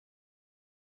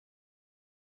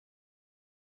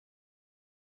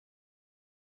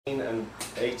and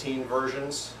 18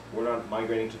 versions. We're not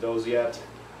migrating to those yet.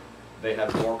 They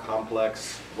have more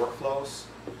complex workflows,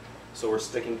 so we're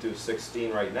sticking to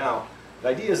 16 right now. The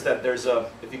idea is that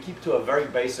if you keep to a very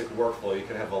basic workflow, you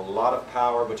can have a lot of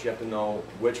power, but you have to know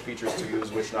which features to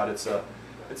use, which not. It's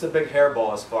a big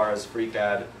hairball as far as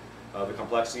FreeCAD, the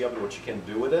complexity of it, what you can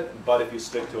do with it. But if you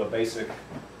stick to a basic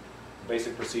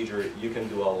procedure, you can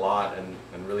do a lot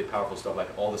and really powerful stuff,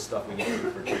 like all the stuff we need to do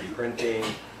for 3D printing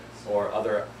or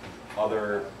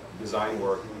other design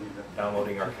work,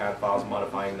 downloading our CAD files,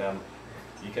 modifying them.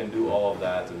 You can do all of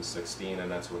that in 16,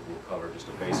 and that's what we'll cover. Just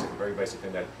a very basic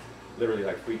thing that literally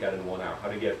like FreeCAD in 1 hour. How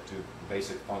to get to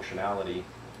basic functionality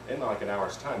in like an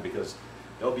hour's time, because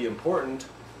it'll be important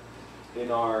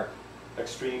in our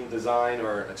extreme design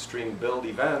or extreme build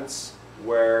events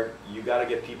where you got to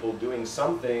get people doing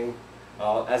something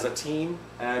as a team,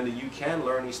 and you can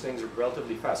learn these things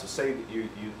relatively fast. So say you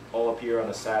all appear on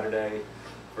a Saturday,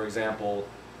 for example,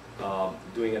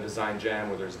 doing a design jam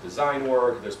where there's design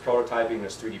work, there's prototyping,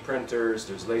 there's 3D printers,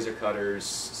 there's laser cutters,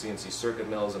 CNC circuit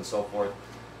mills, and so forth.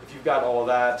 If you've got all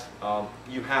that,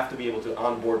 you have to be able to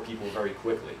onboard people very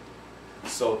quickly.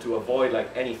 So to avoid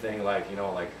like anything like,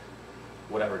 like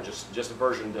whatever, just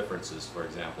version differences, for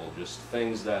example, just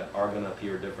things that are going to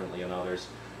appear differently in others.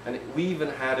 And we even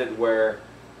had it where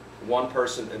one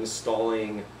person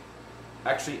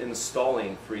actually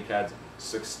installing FreeCAD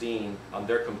 16 on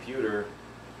their computer,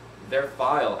 their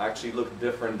file actually looked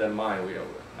different than mine.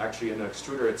 Actually in the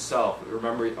extruder itself,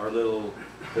 remember our little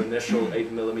initial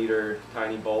 8mm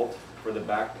tiny bolt for the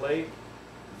back plate?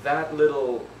 That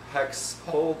little hex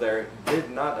hole there did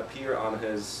not appear on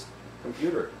his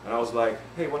computer. And I was like,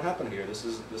 hey, what happened here? This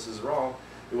is wrong.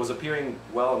 It was appearing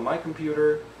well on my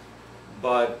computer,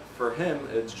 but for him,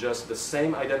 it's just the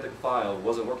same identical file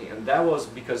wasn't working. And that was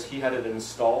because he had it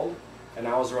installed, and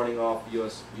I was running off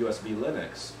OSE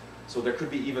Linux. So there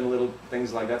could be even little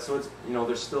things like that. So it's,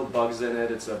 there's still bugs in it.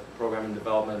 It's a program in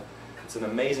development. It's an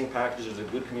amazing package. There's a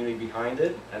good community behind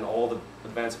it, and all the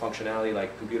advanced functionality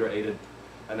like computer-aided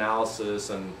analysis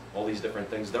and all these different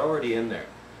things, they're already in there.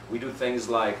 We do things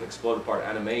like exploded part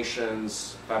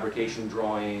animations, fabrication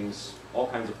drawings, all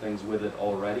kinds of things with it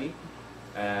already,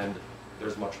 and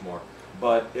there's much more.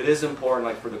 But it is important,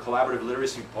 like for the collaborative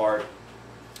literacy part,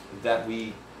 that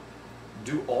we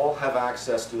do all have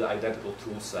access to the identical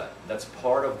tool set. That's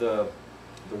part of the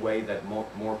way that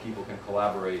more people can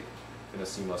collaborate in a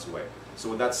seamless way. So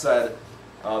with that said,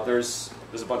 there's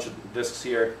a bunch of disks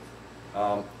here.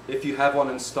 If you have one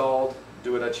installed,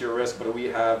 do it at your risk, but we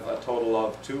have a total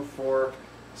of 2, 4,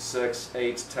 6,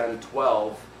 8, 10,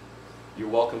 12. You're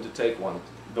welcome to take one.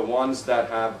 The ones that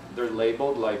they're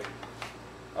labeled like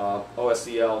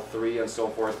OSEL 3 and so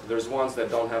forth, there's ones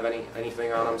that don't have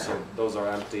anything on them, so those are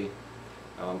empty.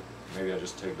 Maybe I'll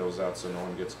just take those out so no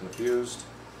one gets confused.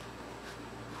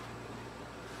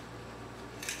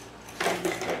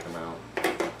 Just take them out.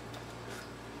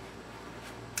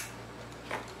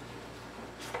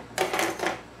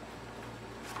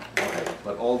 Okay,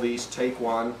 but all these, take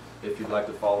one if you'd like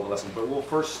to follow the lesson. But we'll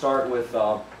first start with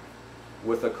an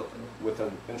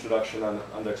introduction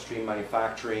on the extreme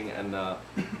manufacturing and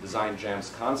Design Jams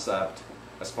concept,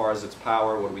 as far as its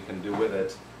power, what we can do with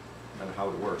it, and how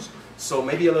it works. So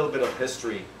maybe a little bit of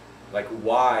history, like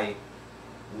why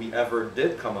we ever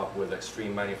did come up with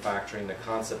extreme manufacturing, the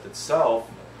concept itself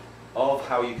of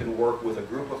how you can work with a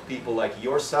group of people like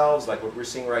yourselves, like what we're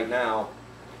seeing right now,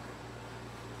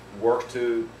 work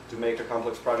to make a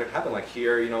complex project happen. Like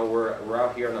here, we're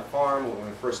out here on the farm. When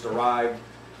we first arrived,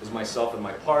 it was myself and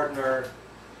my partner.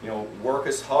 Work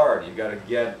is hard. You got to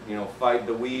get, fight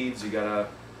the weeds. You got to,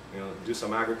 do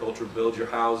some agriculture, build your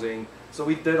housing. So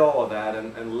we did all of that,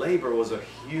 and labor was a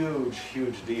huge,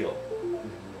 huge deal.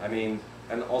 I mean,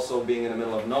 and also being in the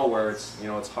middle of nowhere,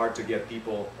 it's hard to get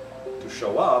people to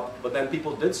show up. But then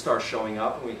people did start showing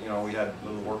up. We had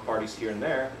little work parties here and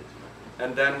there,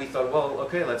 and then we thought, well,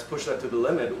 okay, let's push that to the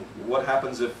limit. What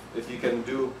happens if you can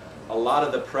do a lot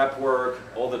of the prep work,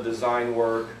 all the design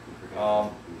work,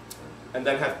 and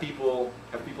then have people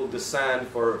descend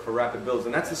for rapid builds?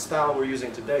 And that's the style we're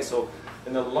using today. So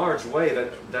in a large way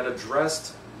that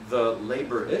addressed the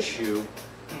labor issue.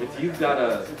 If you've got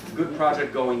a good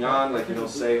project going on, like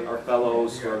say our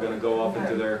fellows who are going to go off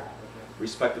into their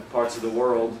respective parts of the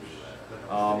world,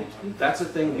 that's a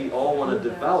thing we all want to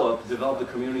develop the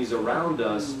communities around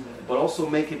us, but also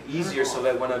make it easier so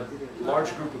that when a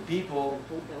large group of people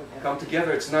come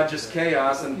together, it's not just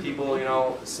chaos and people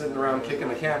sitting around kicking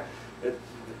the can.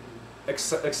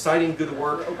 Exciting good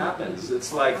work happens.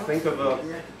 It's like, think of a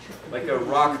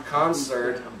rock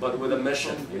concert but with a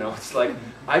mission. It's like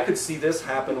I could see this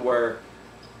happen where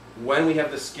when we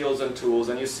have the skills and tools,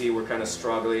 and you see we're kind of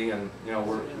struggling, and you know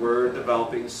we're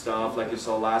developing stuff like you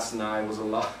saw last night was a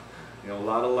lot, you know, a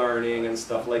lot of learning and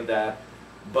stuff like that.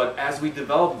 But as we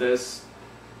develop this,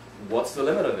 what's the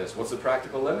limit of this? What's the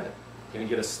practical limit? Can you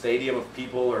get a stadium of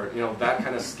people, or you know that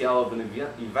kind of scale of an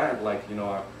event, like you know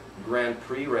a Grand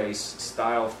Prix race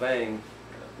style thing,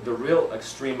 the real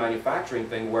extreme manufacturing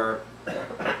thing where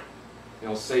you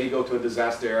know, say you go to a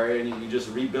disaster area and you just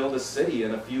rebuild a city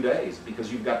in a few days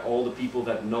because you've got all the people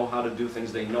that know how to do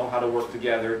things, they know how to work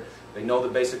together, they know the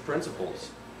basic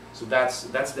principles. So that's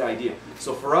the idea.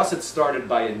 So for us it started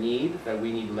by a need, that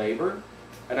we need labor.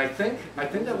 And I think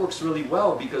that works really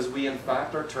well because we in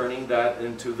fact are turning that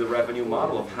into the revenue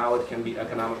model of how it can be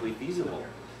economically feasible.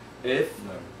 If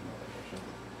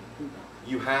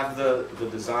you have the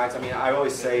designs, I mean I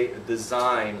always say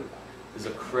design is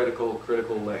a critical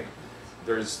link.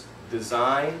 There's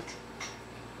design,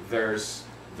 there's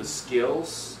the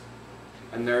skills,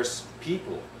 and there's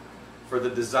people. For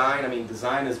the design, I mean,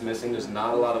 design is missing. There's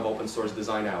not a lot of open source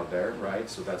design out there, right?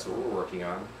 So that's what we're working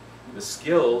on. The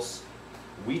skills,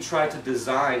 we try to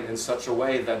design in such a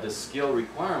way that the skill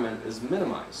requirement is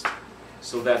minimized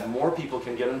so that more people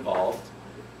can get involved,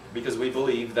 because we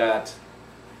believe that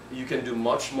you can do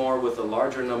much more with a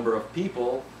larger number of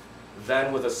people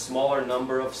than with a smaller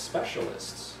number of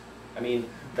specialists. I mean,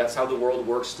 that's how the world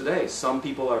works today. Some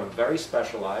people are very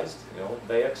specialized, you know,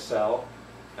 they excel,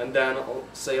 and then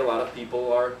say a lot of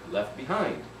people are left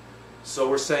behind. So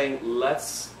we're saying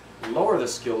let's lower the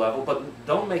skill level, but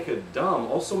don't make it dumb.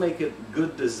 Also make it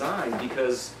good design,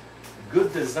 because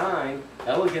good design,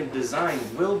 elegant design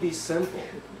will be simple.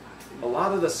 A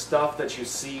lot of the stuff that you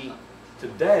see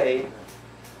today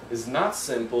is not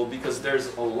simple because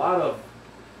there's a lot of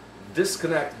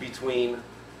disconnect between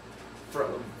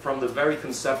from the very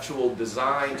conceptual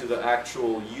design to the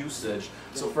actual usage.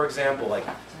 So for example, like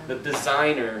the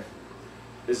designer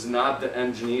is not the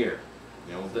engineer.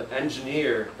 You know, the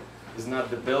engineer is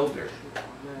not the builder.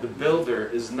 The builder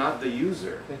is not the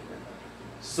user.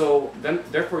 So then,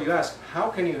 therefore you ask, how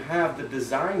can you have the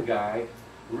design guy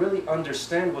really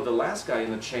understand what the last guy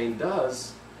in the chain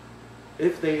does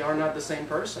if they are not the same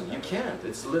person? You can't.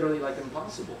 It's literally like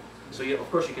impossible. So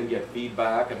of course you can get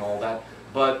feedback and all that,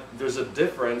 but there's a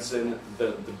difference in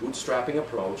the bootstrapping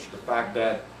approach, the fact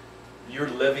that you're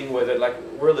living with it, like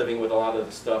we're living with a lot of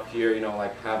the stuff here, you know,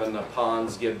 like having the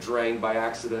ponds get drained by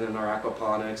accident in our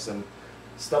aquaponics and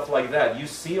stuff like that. You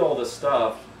see all the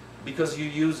stuff because you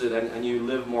use it and you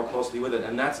live more closely with it,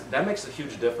 and that makes a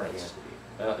huge difference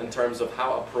in terms of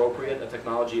how appropriate a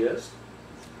technology is,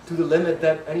 to the limit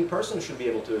that any person should be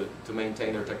able to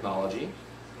maintain their technology.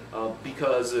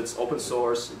 Because it's open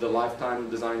source, the lifetime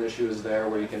design issue is there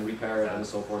where you can repair it and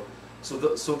so forth.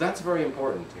 So that's very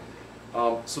important.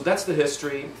 So that's the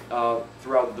history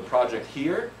throughout the project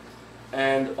here.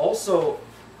 And also,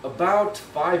 about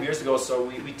 5 years ago, so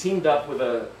we teamed up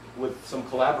with some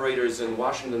collaborators in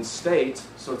Washington State,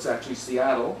 so it's actually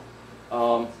Seattle,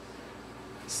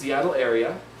 Seattle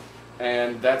area,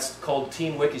 and that's called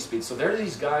Team Wikispeed. So they're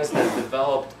these guys that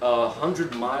developed a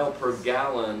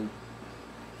 100-mile-per-gallon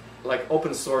like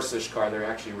open source-ish car. They're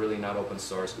actually really not open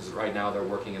source because right now they're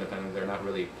working independently. They're not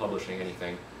really publishing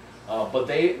anything. But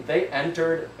they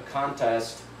entered a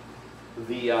contest.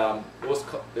 The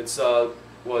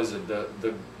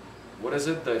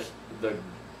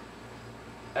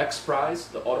X Prize,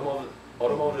 the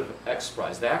automotive X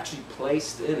Prize. They actually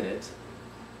placed in it,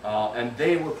 and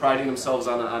they were priding themselves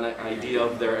on an idea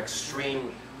of their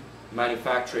extreme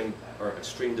manufacturing or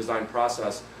extreme design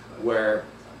process, where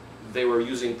they were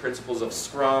using principles of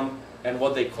Scrum and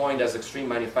what they coined as extreme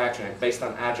manufacturing based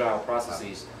on agile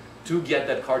processes to get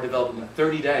that car developed in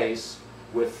 30 days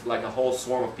with like a whole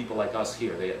swarm of people like us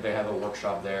here. They have a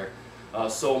workshop there.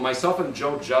 So myself and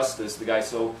Joe Justice, the guy,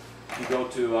 so if you go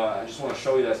to, I just want to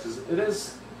show you this because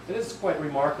it is quite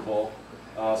remarkable.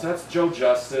 So that's Joe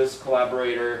Justice,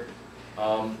 collaborator.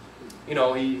 You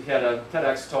know, he had a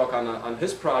TEDx talk on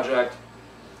his project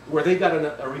where they got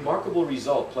a remarkable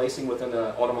result, placing within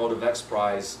the Automotive X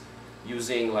Prize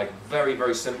using like very,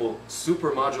 very simple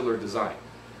super modular design.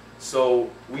 So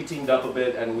we teamed up a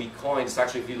bit and we coined, it's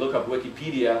actually if you look up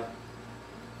Wikipedia,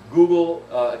 Google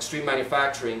extreme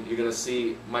manufacturing, you're going to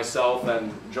see myself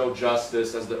and Joe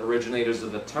Justice as the originators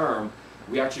of the term.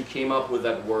 We actually came up with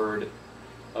that word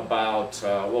about,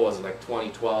 what was it, like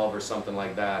 2012 or something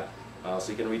like that.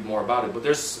 So you can read more about it. But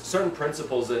there's certain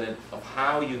principles in it of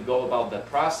how you go about that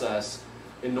process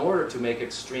in order to make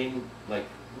extreme, like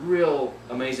real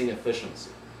amazing efficiency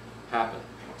happen.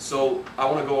 So I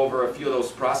want to go over a few of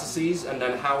those processes and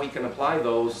then how we can apply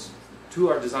those to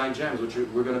our design jams, which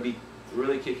we're going to be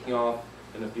really kicking off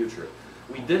in the future.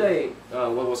 We did a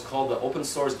what was called the Open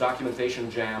Source Documentation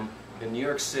Jam in New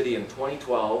York City in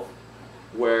 2012,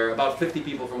 where about 50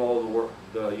 people from all over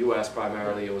the US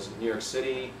primarily, it was New York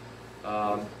City,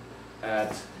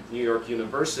 at New York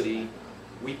University,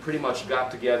 we pretty much got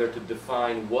together to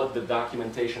define what the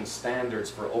documentation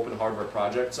standards for open hardware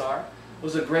projects are. It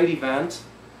was a great event,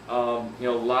 you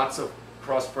know, lots of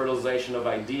cross-fertilization of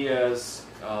ideas,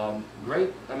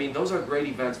 great, I mean, those are great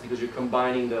events because you're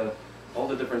combining all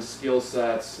the different skill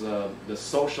sets, the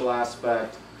social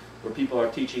aspect, where people are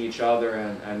teaching each other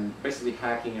and basically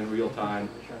hacking in real time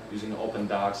using open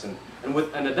docs. And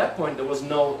at that point, there was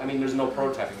no, I mean, there's no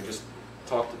prototyping, we just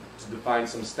talked to define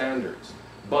some standards.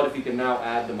 But if you can now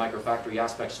add the microfactory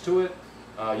aspects to it,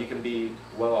 you can be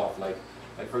well off. Like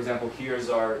for example, here's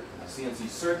our CNC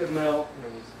circuit mill.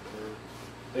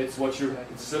 It's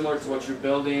similar to what you're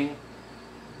building.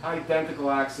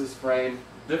 Identical axis frame,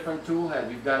 different tool head.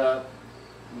 We've got a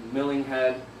milling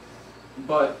head,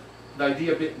 but the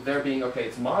idea there being, okay,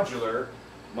 it's modular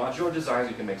designs.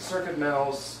 You can make circuit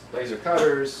mills, laser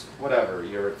cutters, whatever,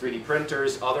 your 3D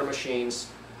printers, other machines.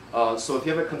 So if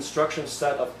you have a construction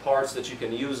set of parts that you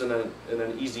can use in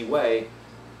an easy way,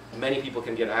 many people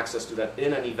can get access to that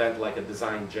in an event like a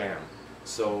design jam.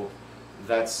 So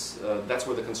that's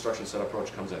where the construction set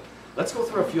approach comes in. Let's go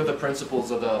through a few of the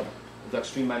principles of the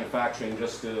extreme manufacturing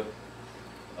just to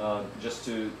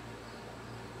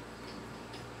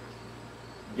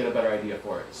get a better idea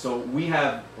for it. So we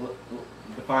have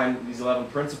defined these 11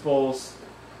 principles,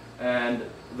 and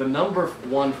the number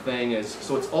one thing is,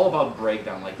 so it's all about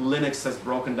breakdown. Like Linux has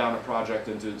broken down a project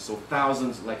into, so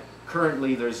thousands, like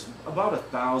currently there's about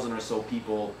 1,000 or so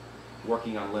people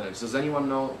working on Linux. Does anyone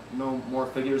know more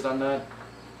figures on that?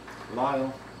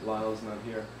 Lyle's not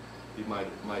here. You might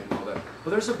know that. But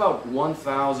there's about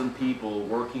 1,000 people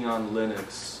working on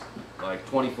Linux, like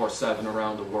 24/7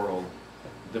 around the world,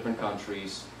 different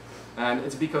countries. And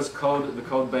it's because the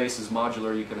code base is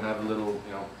modular. You can have little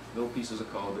pieces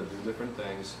of code that do different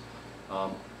things.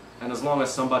 And as long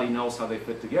as somebody knows how they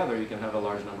fit together, you can have a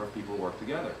large number of people work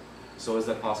together. So is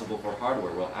that possible for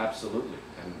hardware? Well, absolutely,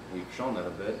 and we've shown that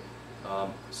a bit.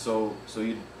 So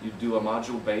you do a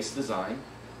module-based design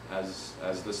as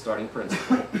the starting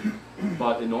principle.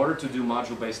 But in order to do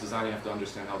module-based design, you have to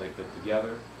understand how they fit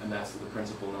together, and that's the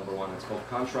principle number one. It's called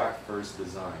contract first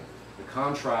design. The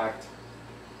contract,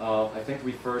 I think,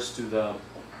 refers to the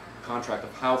contract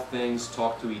of how things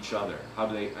talk to each other. How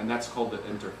do they, and that's called the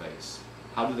interface.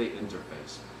 How do they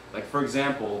interface? Like, for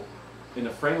example, in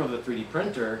the frame of the 3D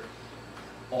printer,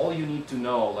 all you need to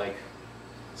know, like,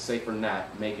 say for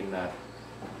making that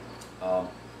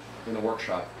in a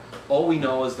workshop, all we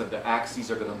know is that the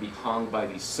axes are going to be hung by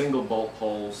these single bolt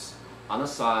holes on the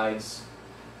sides,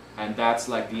 and that's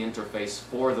like the interface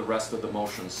for the rest of the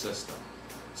motion system.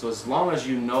 So as long as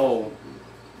you know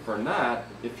for Nat,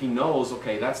 if he knows,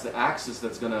 okay, that's the axis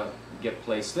that's going to get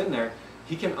placed in there,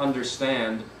 he can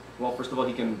understand, well, first of all,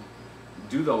 he can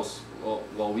do those,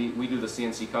 well we do the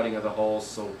CNC cutting of the holes,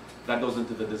 so that goes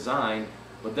into the design,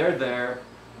 but they're there,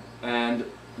 and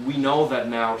we know that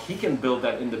now he can build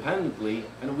that independently,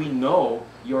 and we know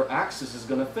your axis is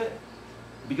going to fit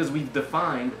because we've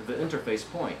defined the interface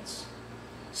points.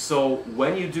 So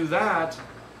when you do that,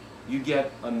 you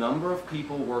get a number of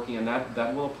people working, and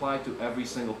that will apply to every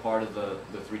single part of the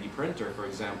 3D printer. For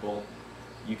example,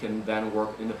 you can then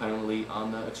work independently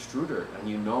on the extruder, and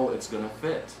you know it's going to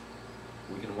fit.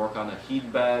 We can work on a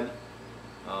heat bed,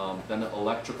 then an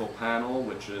electrical panel,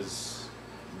 which is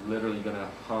literally going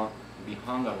to be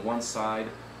hung on one side.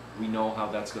 We know how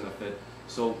that's going to fit.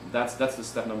 So that's the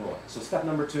step number one. So step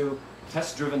number two,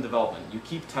 test-driven development. You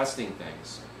keep testing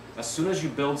things. As soon as you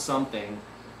build something,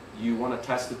 you want to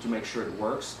test it to make sure it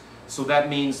works. So that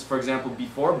means, for example,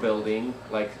 before building,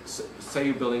 like say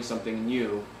you're building something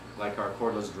new, like our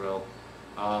cordless drill,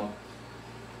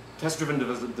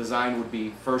 test-driven design would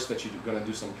be first that you're going to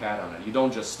do some CAD on it. You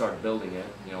don't just start building it,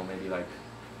 maybe like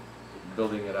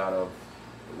building it out of,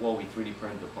 well, we 3D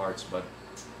print the parts, but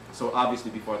so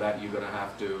obviously before that you're going to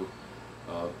have to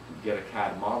get a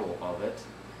CAD model of it.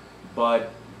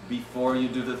 But before you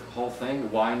do the whole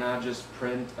thing, why not just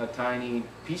print a tiny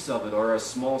piece of it or a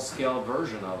small scale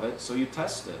version of it so you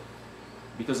test it?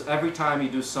 Because every time you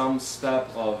do some step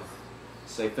of,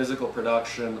 say, physical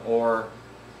production or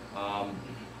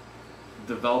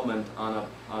development on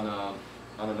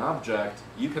an object,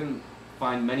 you can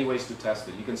find many ways to test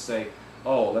it. You can say,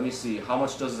 oh, let me see, how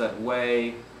much does that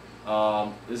weigh?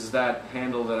 Is that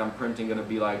handle that I'm printing going to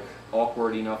be like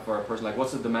awkward enough for a person? Like,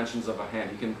 what's the dimensions of a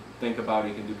hand? You can think about it,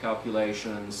 you can do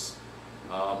calculations,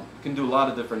 you can do a lot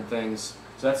of different things.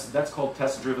 So that's called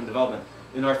test-driven development.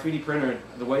 in our 3D printer,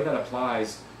 the way that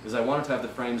applies is I wanted to have the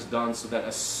frames done so that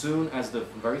as soon as the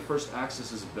very first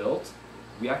axis is built,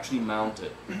 we actually mount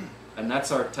it. And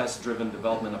that's our test-driven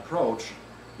development approach,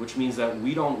 which means that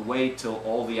we don't wait till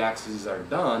all the axes are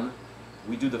done.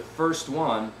 We do the first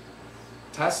one,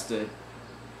 test it,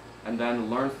 and then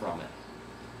learn from it.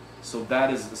 So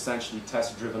that is essentially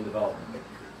test-driven development.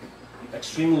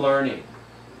 Extreme learning.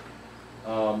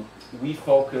 We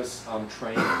focus on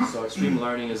training. So extreme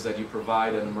learning is that you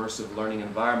provide an immersive learning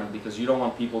environment because you don't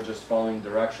want people just following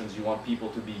directions. You want people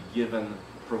to be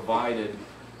provided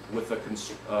with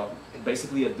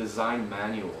basically a design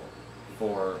manual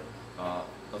for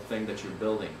a thing that you're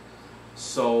building.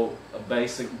 So a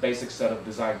basic set of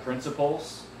design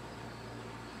principles.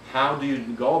 How do you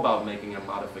go about making a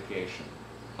modification?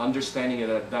 Understanding it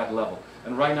at that level.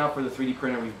 And right now for the 3D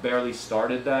printer, we've barely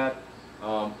started that.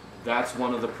 That's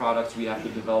one of the products we have to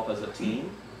develop as a team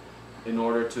in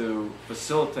order to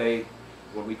facilitate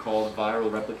what we call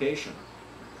viral replication.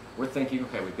 We're thinking,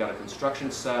 okay, we've got a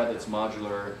construction set, it's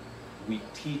modular. We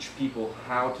teach people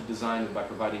how to design it by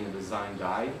providing a design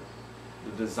guide.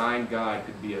 The design guide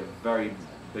could be a very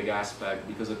big aspect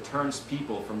because it turns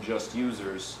people from just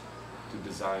users to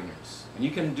designers. And you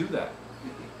can do that,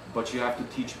 but you have to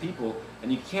teach people,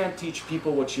 and you can't teach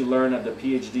people what you learn at the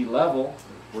PhD level,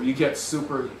 where you get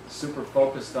super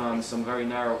focused on some very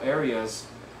narrow areas.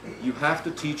 You have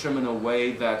to teach them in a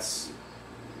way that's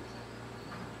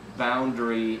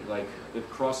boundary, like it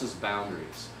crosses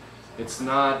boundaries. It's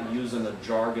not using the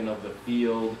jargon of the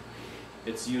field.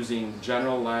 It's using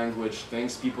general language,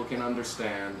 things people can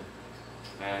understand,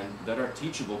 and that are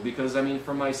teachable. Because, I mean,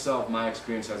 for myself, my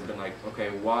experience has been like, okay,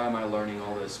 why am I learning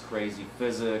all this crazy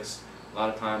physics? A lot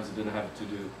of times it didn't have to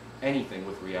do anything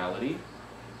with reality.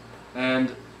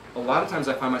 And a lot of times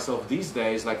I find myself these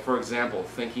days, like for example,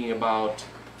 thinking about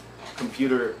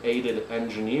computer-aided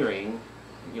engineering,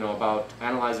 you know, about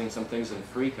analyzing some things in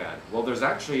FreeCAD. Well, there's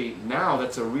actually, now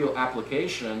that's a real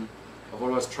application of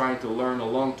what I was trying to learn a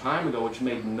long time ago, which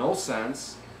made no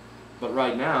sense. But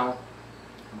right now,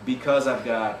 because I've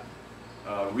got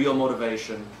real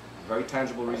motivation, very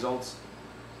tangible results,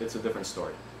 it's a different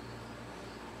story.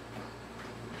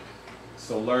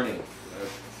 So learning.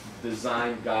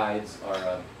 Design guides are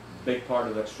a big part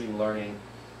of extreme learning.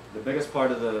 The biggest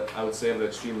part of I would say, of the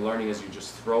extreme learning is you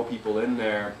just throw people in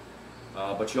there,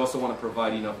 but you also want to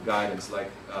provide enough guidance. Like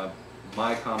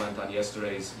my comment on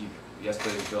yesterday's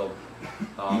build,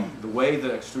 the way the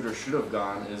extruder should have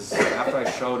gone is after I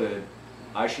showed it,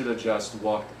 I should have just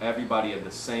walked everybody at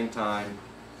the same time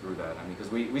through that. I mean,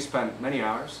 because we spent many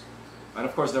hours, and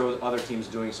of course there were other teams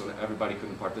doing so that everybody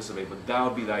couldn't participate, but that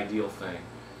would be the ideal thing.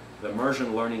 The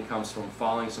immersion learning comes from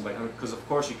following somebody, because of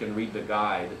course you can read the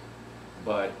guide,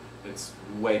 but it's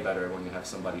way better when you have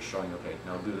somebody showing, okay,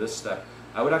 now do this step.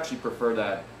 I would actually prefer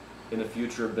that in the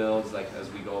future builds, like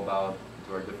as we go about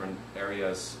to our different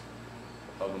areas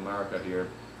of America here,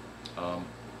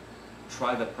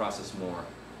 try that process more.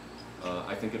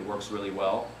 I think it works really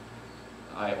well.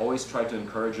 I always try to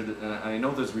encourage it, and I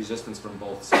know there's resistance from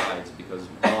both sides, because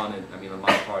one, I mean on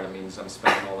my part, it means I'm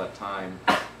spending all that time,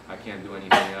 I can't do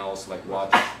anything else, like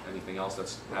watch anything else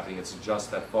that's happening, it's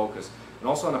just that focus. And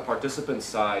also on the participant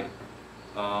side,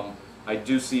 I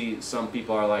do see some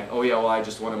people are like, oh yeah, well I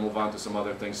just want to move on to some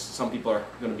other things. Some people are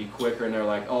going to be quicker and they're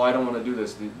like, oh I don't want to do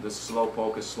this, the slow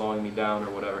poke is slowing me down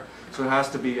or whatever. So it has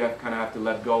to be, I kind of have to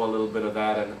let go a little bit of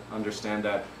that and understand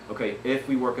that, okay, if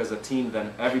we work as a team,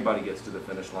 then everybody gets to the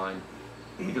finish line.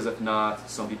 Because if not,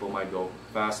 some people might go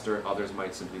faster, others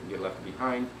might simply get left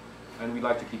behind, and we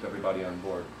like to keep everybody on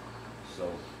board. So,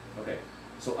 okay.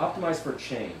 So optimize for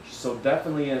change. So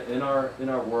definitely in our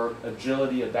work,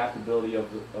 agility, adaptability of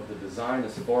the design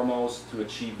is foremost to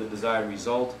achieve the desired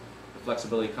result. The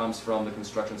flexibility comes from the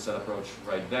construction set approach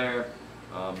right there.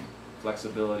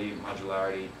 Flexibility,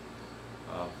 modularity,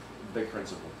 big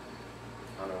principle.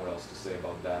 I don't know what else to say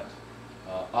about that.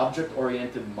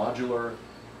 Object-oriented modular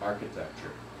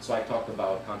architecture. So I talked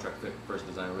about contract first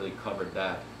design, I really covered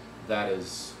that. That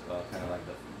is kind of like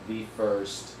the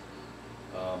first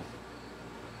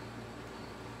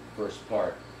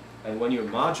part. And when you're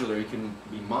modular, you can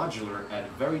be modular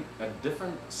at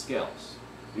different scales.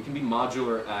 You can be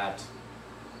modular at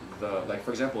like for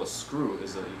example, a screw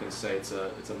is you can say it's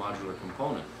a modular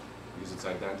component because it's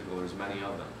identical. There's many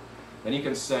of them. Then you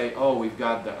can say, oh, we've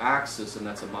got the axis, and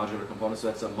that's a modular component, so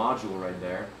that's a module right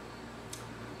there.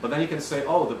 But then you can say,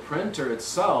 oh, the printer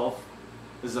itself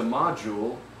is a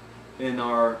module in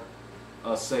our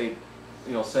say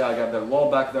I got that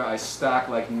wall back there, I stack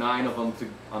like 9 of them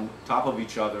on top of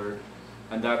each other,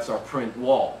 and that's our print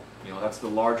wall. You know, that's the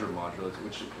larger module,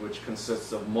 which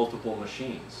consists of multiple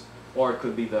machines. Or it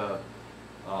could be the,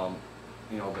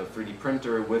 you know, the 3D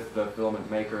printer with the filament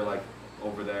maker, like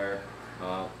over there,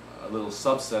 a little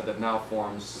subset that now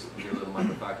forms your little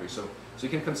microfactory. So you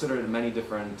can consider it many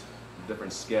different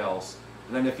scales.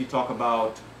 And then if you talk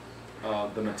about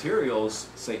the materials,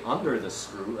 say under the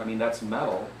screw, I mean that's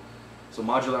metal. So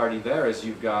modularity there is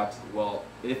you've got, well,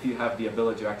 if you have the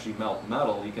ability to actually melt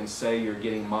metal, you can say you're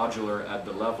getting modular at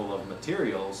the level of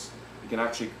materials. You can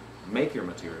actually make your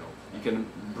material. You can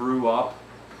brew up,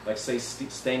 like say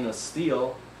stainless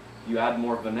steel, you add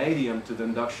more vanadium to the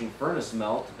induction furnace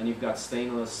melt, and you've got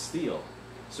stainless steel.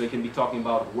 So you can be talking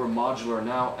about we're modular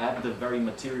now at the very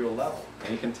material level.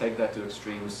 And you can take that to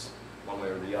extremes one way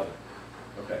or the other.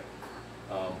 Okay.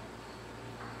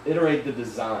 Iterate the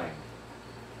design.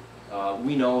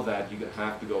 We know that you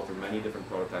have to go through many different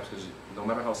prototypes because no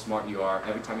matter how smart you are,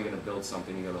 every time you're going to build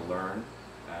something, you're going to learn.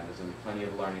 And there's going to be plenty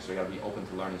of learning, so you got to be open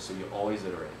to learning. So you always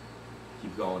iterate.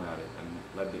 Keep going at it and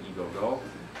let the ego go.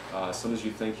 As soon as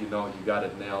you think you know you got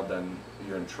it nailed, then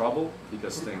you're in trouble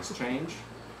because things change.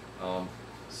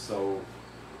 So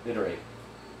iterate.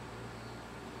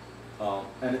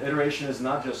 And iteration is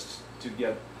not just to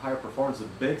get higher performance. The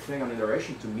big thing on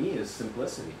iteration to me is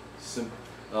simplicity.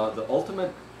 The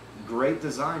ultimate great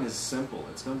design is simple.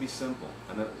 It's going to be simple.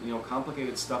 And then, you know,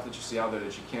 complicated stuff that you see out there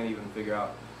that you can't even figure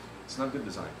out, it's not good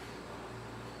design.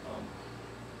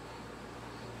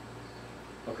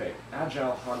 Okay,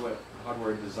 agile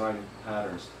hardware design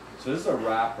patterns. So this is a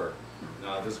wrapper.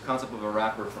 There's a concept of a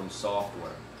wrapper from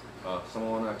software.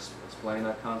 Someone want to explain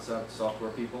that concept,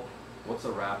 software people? What's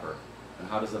a wrapper, and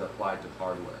how does it apply to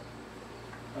hardware?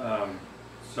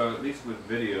 So at least with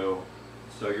video,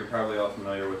 so you're probably all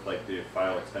familiar with like the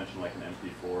file extension, like an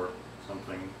MP4 or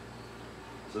something.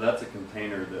 So that's a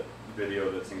container that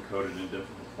video that's encoded in different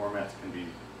formats can be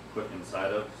put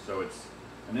inside of. So it's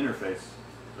an interface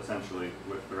essentially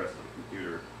with the rest of the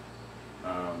computer.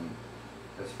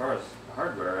 As far as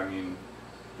hardware, I mean,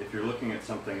 if you're looking at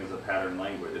something as a pattern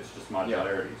language, it's just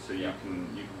modularity. Yeah. So you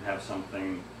can have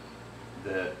something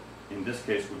that in this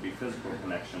case would be physical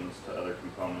connections to other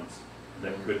components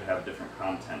that could have different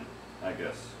content, I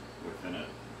guess, within it.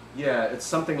 Yeah, it's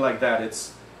something like that.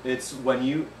 It's when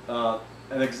you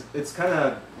it's kind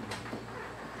of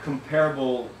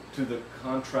comparable to the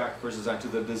contract versus to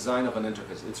the design of an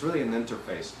interface. It's really an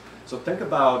interface. So think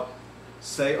about,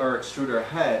 say, our extruder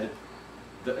head.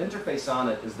 The interface on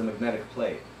it is the magnetic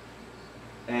plate,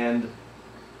 and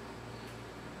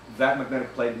that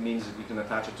magnetic plate means that you can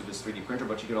attach it to this 3D printer,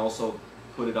 but you can also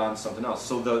put it on something else.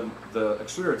 So the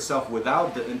extruder itself,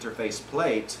 without the interface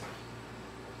plate,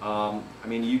 I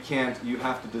mean, you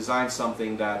have to design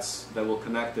something that will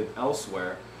connect it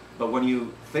elsewhere. But when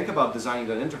you think about designing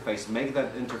that interface, make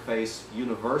that interface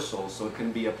universal so it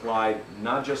can be applied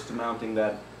not just to mounting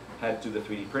that head to the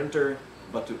 3D printer,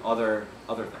 but to other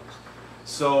things.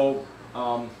 So,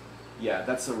 yeah,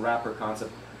 that's a wrapper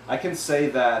concept. I can say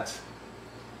that,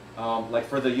 like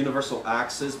for the universal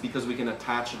axis, because we can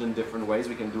attach it in different ways.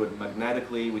 We can do it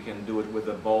magnetically, we can do it with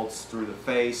the bolts through the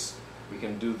face, we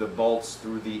can do the bolts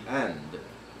through the end.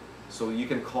 So you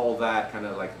can call that kind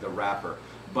of like the wrapper.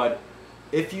 But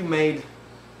if you made,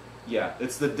 yeah,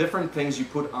 it's the different things you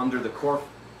put under the core,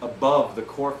 above the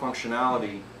core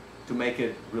functionality to make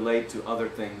it relate to other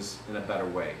things in a better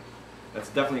way. That's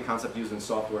definitely a concept used in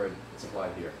software. It's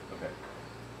applied here. Okay.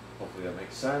 Hopefully that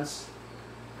makes sense.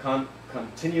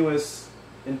 Continuous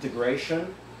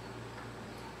integration.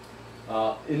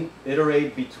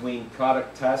 Iterate between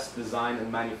product test, design,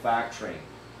 and manufacturing.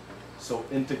 So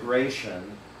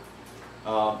integration.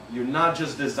 You're not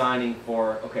just designing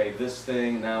for, okay, this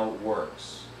thing now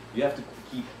works. You have to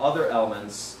keep other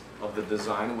elements of the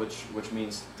design, which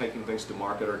means taking things to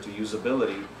market or to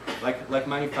usability, like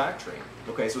manufacturing.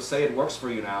 Okay, so say it works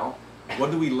for you now. What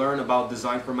do we learn about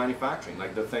design for manufacturing?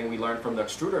 Like the thing we learned from the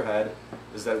extruder head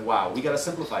is that, wow, we got to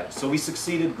simplify it. So we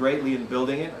succeeded greatly in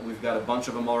building it. We've got a bunch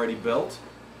of them already built.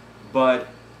 But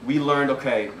we learned,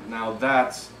 okay, now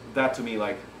that to me,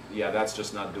 like, yeah, that's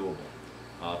just not doable.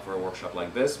 For a workshop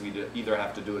like this, we either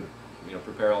have to do it, you know,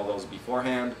 prepare all those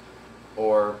beforehand,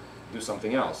 or do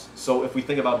something else. So if we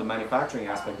think about the manufacturing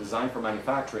aspect, design for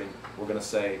manufacturing, we're going to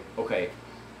say, okay,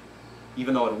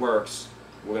 even though it works,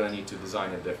 we're going to need to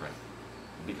design it different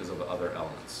because of the other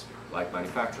elements, like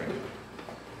manufacturing.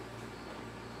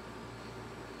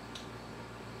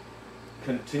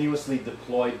 Continuously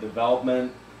deployed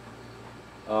development.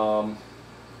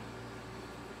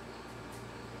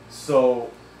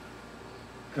 So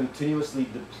continuously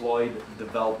deployed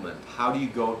development. How do you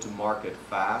go to market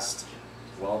fast?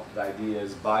 Well, the idea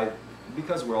is by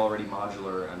because we're already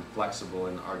modular and flexible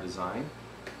in our design,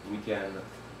 we can,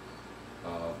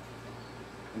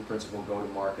 in principle, go to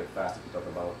market fast if you talk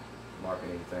about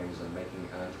marketing things and making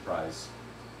an enterprise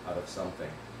out of something.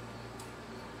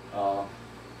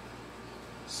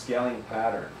 Scaling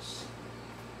patterns.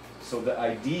 So the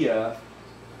idea,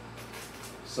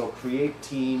 so create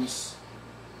teams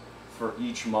for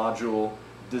each module,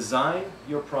 design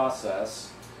your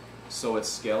process so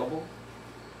it's scalable.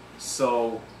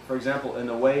 So, for example, in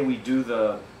the way we do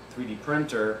the 3D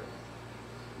printer,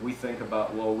 we think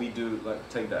about, well, we do, like,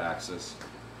 take the axis.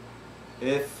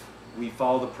 If we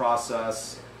follow the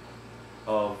process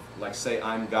of, like, say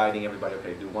I'm guiding everybody,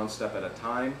 okay, do one step at a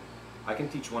time, I can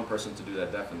teach one person to do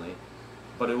that, definitely.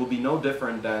 But it will be no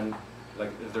different than,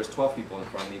 like, if there's 12 people in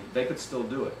front of me, they could still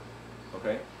do it,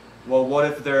 okay? Well, what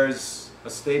if there's a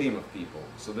stadium of people?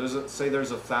 So say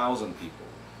there's 1,000 people.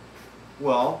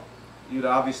 Well, you'd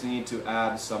obviously need to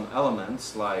add some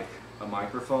elements like a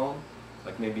microphone,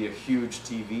 like maybe a huge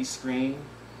TV screen,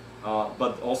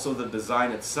 but also the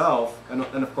design itself, and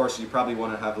of course you probably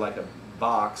want to have like a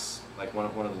box, like one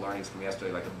of the learnings from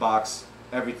yesterday, like a box,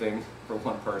 everything for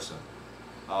one person.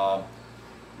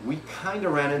 We kind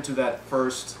of ran into that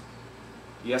first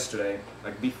yesterday,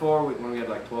 like before when we had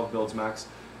like 12 builds max.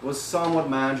 It was somewhat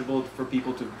manageable for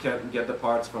people to get the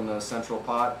parts from the central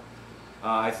pot.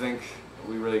 I think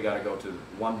we really got to go to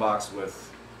one box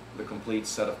with the complete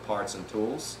set of parts and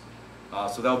tools.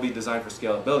 So that would be designed for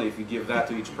scalability. If you give that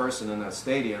to each person in that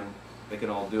stadium, they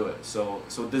can all do it. So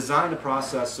design the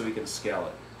process so you can scale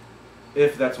it.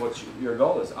 If that's what your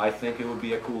goal is, I think it would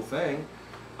be a cool thing.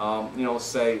 You know,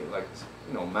 say like,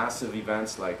 you know, massive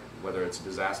events like whether it's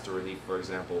disaster relief, for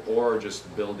example, or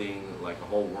just building like a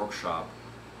whole workshop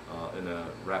in a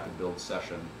rapid build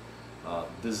session.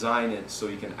 Design it so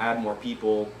you can add more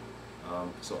people.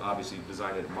 So obviously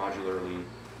design it modularly.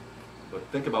 But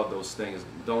think about those things.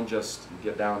 Don't just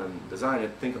get down and design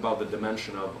it. Think about the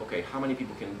dimension of, okay, how many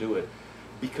people can do it?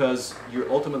 Because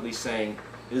you're ultimately saying,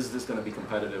 is this going to be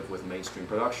competitive with mainstream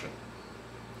production?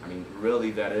 I mean,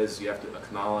 really that is, you have to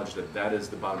acknowledge that that is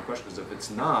the bottom question. Because if it's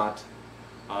not,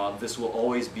 this will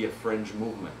always be a fringe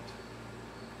movement.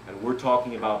 And we're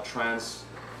talking about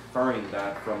transferring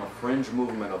that from a fringe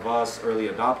movement of us early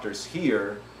adopters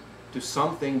here to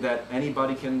something that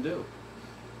anybody can do.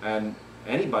 And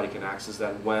anybody can access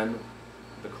that when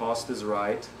the cost is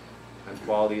right and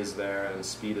quality is there and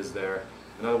speed is there.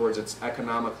 In other words, it's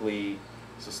economically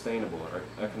sustainable or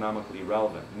economically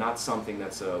relevant, not something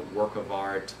that's a work of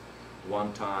art,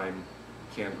 one time,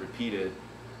 can't repeat it.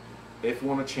 If you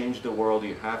want to change the world,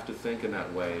 you have to think in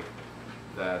that way,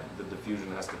 that the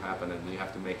diffusion has to happen and you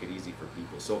have to make it easy for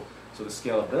people. So the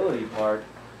scalability part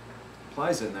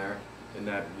applies in there, in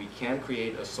that we can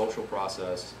create a social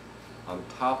process on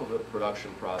top of a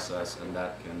production process, and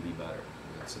that can be better.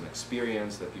 It's an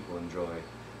experience that people enjoy.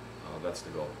 That's the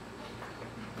goal.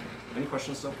 Any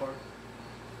questions so far?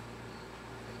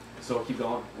 So keep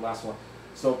going, last one.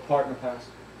 So partner patterns.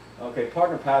 Okay,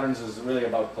 partner patterns is really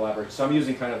about collaboration. So I'm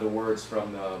using kind of the words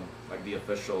from the, like the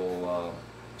official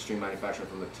extreme manufacturing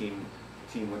from the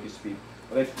team wiki speak.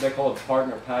 They call it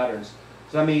partner patterns.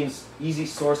 So that means easy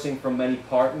sourcing from many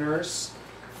partners.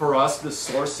 For us, the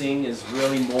sourcing is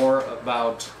really more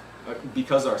about,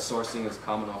 because our sourcing is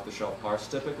common off-the-shelf parts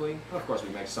typically. Of course, we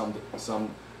make some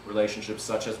relationships,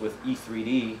 such as with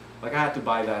E3D. Like I had to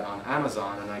buy that on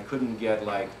Amazon, and I couldn't get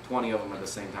like 20 of them at the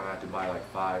same time. I had to buy like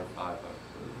five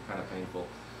kind of painful.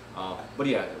 But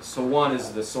yeah, so one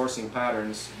is the sourcing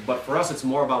patterns, but for us it's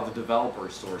more about the developer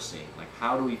sourcing. Like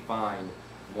how do we find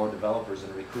more developers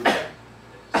and recruit them?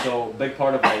 So a big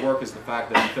part of our work is the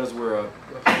fact that because we're a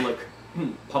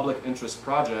public interest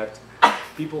project,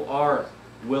 people are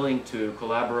willing to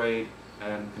collaborate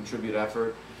and contribute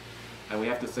effort, and we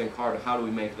have to think hard, how do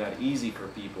we make that easy for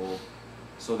people?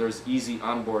 So there's easy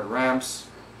onboard ramps,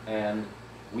 and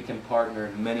we can partner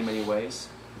in many, many ways.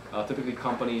 Typically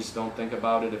companies don't think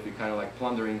about it. If you're kind of like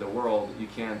plundering the world, you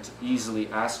can't easily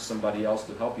ask somebody else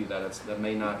to help you. That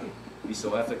may not be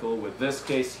so ethical. With this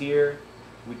case here,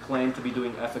 we claim to be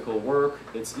doing ethical work.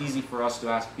 It's easy for us to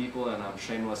ask people, and I'm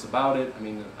shameless about it. I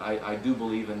mean, I do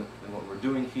believe in what we're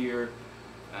doing here,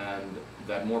 and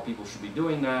that more people should be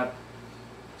doing that.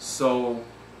 So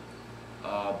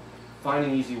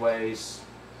finding easy ways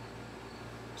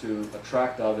to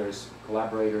attract others,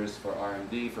 collaborators for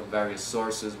R&D from various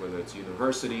sources, whether it's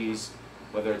universities,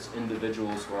 whether it's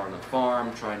individuals who are on a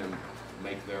farm trying to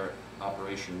make their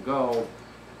operation go,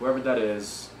 whoever that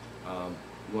is,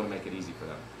 we want to make it easy for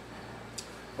them.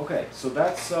 Okay, so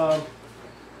that's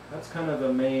kind of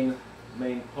the main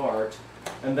part,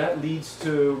 and that leads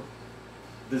to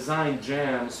design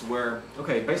jams where,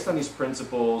 okay, based on these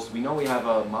principles, we know we have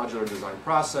a modular design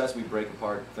process, we break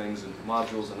apart things into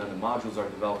modules, and then the modules are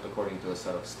developed according to a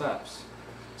set of steps.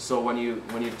 So when you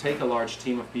take a large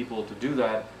team of people to do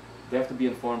that, they have to be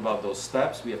informed about those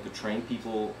steps. We have to train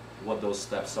people what those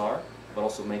steps are, but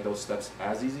also make those steps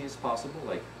as easy as possible,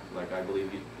 like I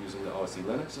believe using the OSE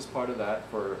Linux is part of that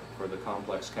for the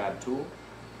complex CAD tool.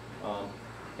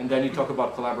 And then you talk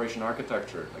about collaboration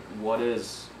architecture. Like what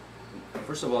is,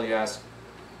 first of all you ask,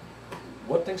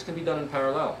 what things can be done in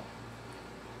parallel?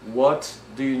 What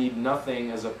do you need nothing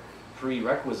as a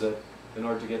prerequisite in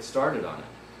order to get started on it?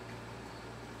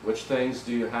 Which things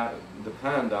do you have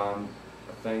depend on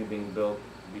a thing being built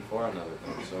before another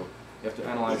thing? So you have to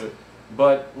analyze it.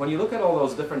 But when you look at all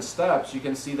those different steps, you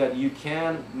can see that you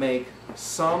can make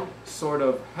some sort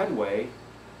of headway,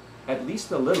 at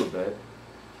least a little bit,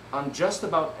 on just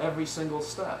about every single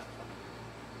step.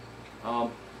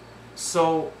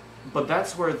 But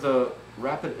that's where the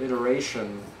rapid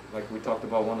iteration, like we talked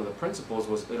about, one of the principles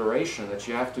was iteration, that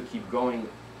you have to keep going,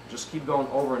 just keep going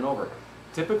over and over.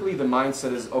 Typically the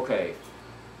mindset is, okay,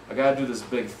 I gotta do this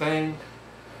big thing,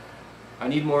 I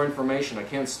need more information, I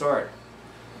can't start.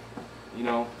 You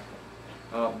know,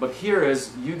 but here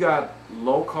is, you got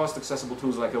low-cost accessible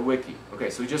tools like a wiki. Okay,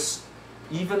 so you just,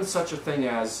 even such a thing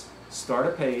as start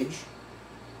a page,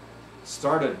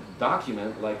 start a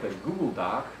document like a Google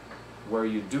Doc, where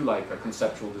you do like a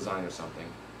conceptual design or something.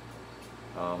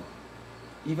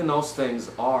 Even those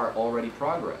things are already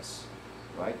progress,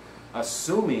 right?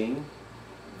 Assuming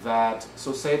that,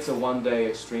 so say it's a one-day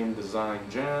extreme design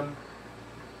jam,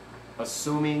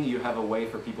 assuming you have a way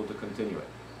for people to continue it.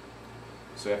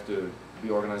 So you have to be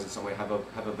organized in some way, have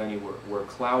a venue where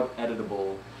cloud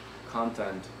editable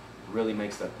content really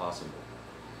makes that possible.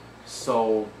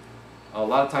 So a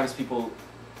lot of times people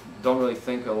don't really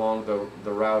think along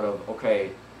the route of,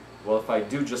 okay, well if I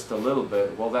do just a little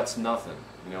bit, well that's nothing.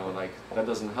 You know, like that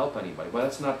doesn't help anybody. But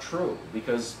that's not true,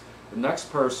 because the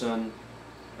next person,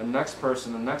 the next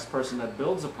person, the next person that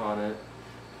builds upon it,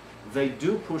 they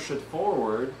do push it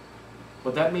forward,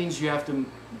 but that means you have to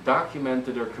document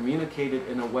it or communicate it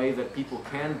in a way that people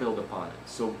can build upon it.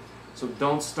 So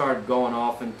don't start going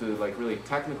off into like really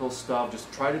technical stuff.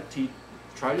 Just try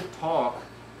to talk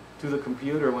to the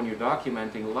computer when you're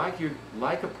documenting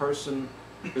like a person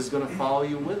is going to follow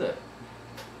you with it.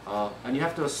 And you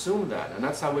have to assume that, and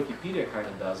that's how Wikipedia kind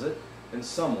of does it in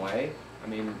some way. I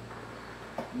mean,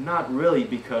 not really,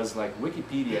 because like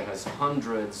Wikipedia has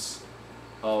hundreds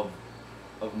of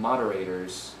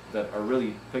moderators that are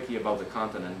really picky about the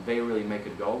content, and they really make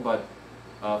it go. But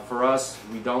for us,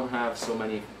 we don't have so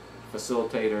many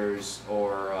facilitators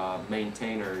or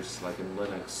maintainers like in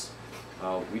Linux.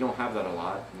 We don't have that a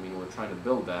lot. I mean, we're trying to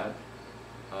build that.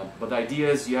 But the idea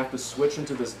is you have to switch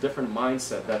into this different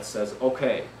mindset that says,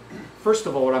 okay, first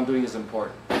of all, what I'm doing is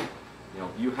important. You know,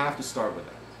 you have to start with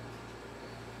that.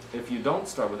 If you don't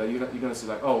start with that, you're going to see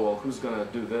like, oh, well, who's going to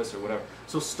do this or whatever.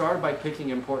 So start by picking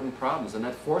important problems, and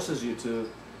that forces you to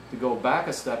go back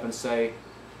a step and say,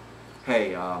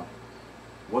 hey,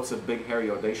 what's a big,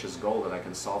 hairy, audacious goal that I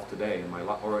can solve today in my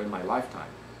or in my lifetime?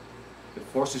 It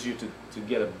forces you to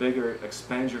get a bigger,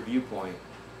 expand your viewpoint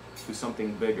to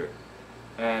something bigger.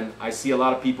 And I see a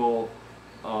lot of people,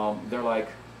 they're like,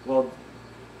 well,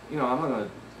 you know, I'm not going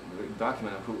to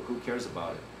document it. Who cares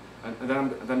about it?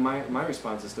 And then my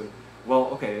response is to, well,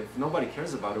 okay, if nobody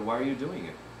cares about it, why are you doing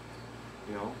it?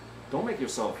 You know, don't make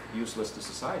yourself useless to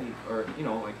society, or, you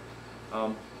know,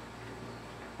 like,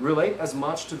 relate as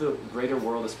much to the greater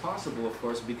world as possible, of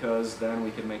course, because then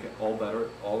we can make it all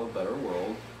a better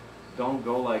world. Don't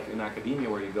go like in academia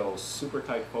where you go super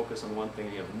tight focus on one thing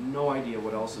and you have no idea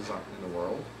what else is in the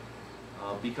world,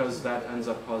 because that ends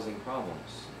up causing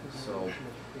problems. So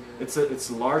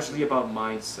it's largely about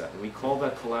mindset. We call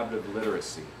that collaborative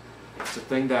literacy. It's a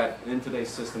thing that in today's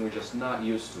system we're just not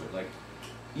used to it. Like,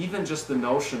 even just the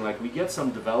notion, like we get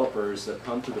some developers that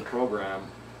come to the program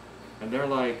and they're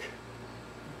like,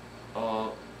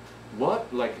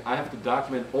 what? Like, I have to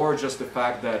document, or just the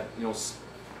fact that, you know,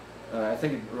 I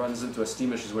think it runs into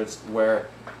esteem issues where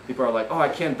people are like, oh, I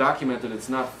can't document it, it's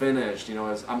not finished, you know,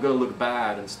 I'm going to look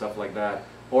bad and stuff like that,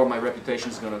 or my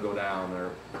reputation is going to go down,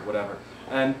 or whatever.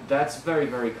 And that's very,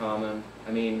 very common.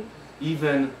 I mean,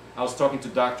 even, I was talking to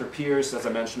Dr. Pierce, as I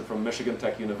mentioned, from Michigan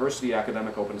Tech University,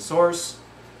 academic open source,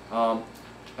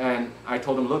 and I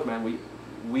told him, look, man,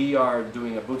 we are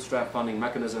doing a bootstrap funding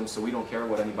mechanism, so we don't care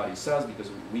what anybody says because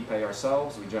we pay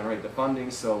ourselves, we generate the funding,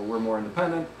 so we're more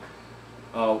independent.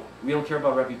 We don't care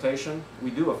about reputation.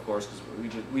 We do, of course,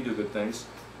 because we do good things.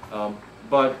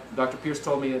 but Dr. Pierce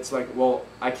told me it's like, well,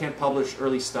 I can't publish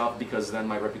early stuff because then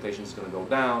my reputation is going to go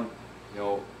down. You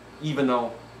know, even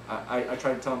though I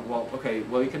tried to tell him, well, okay,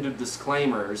 well, you can do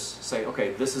disclaimers, say,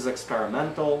 okay, this is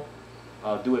experimental,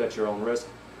 do it at your own risk.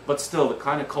 But still, the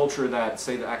kind of culture that,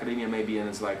 say, the academia may be in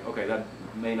is like, okay, that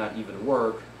may not even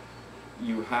work.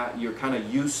 You're kind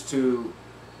of used to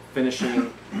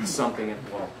finishing something,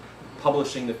 well,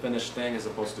 publishing the finished thing as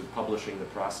opposed to publishing the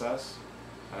process.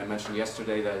 And I mentioned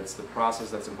yesterday that it's the process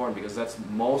that's important because that's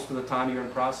most of the time you're in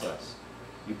process.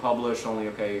 You publish only,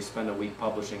 okay, you spend a week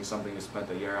publishing something you spent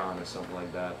a year on or something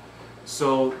like that.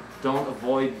 So don't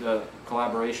avoid the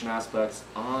collaboration aspects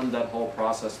on that whole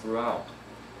process throughout,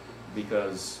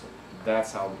 because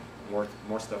that's how more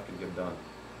stuff can get done.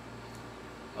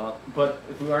 But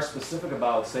if we are specific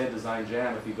about, say, a design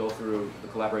jam, if you go through the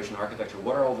collaboration architecture,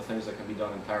 what are all the things that can be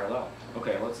done in parallel?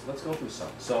 Okay, let's go through some.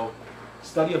 So,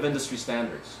 study of industry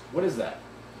standards. What is that?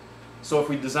 So if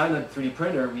we design a 3D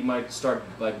printer, we might start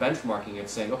by benchmarking it,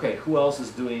 saying, okay, who else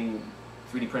is doing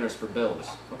 3D printers for builds?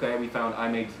 Okay, we found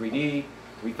iMade3D,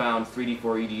 we found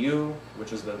 3D4EDU,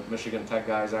 which is the Michigan Tech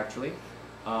guys actually.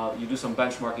 You do some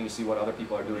benchmarking, you see what other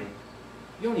people are doing.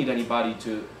 You don't need anybody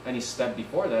to any step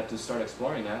before that to start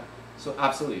exploring that. So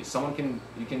absolutely,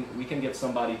 we can get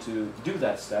somebody to do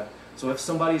that step. So if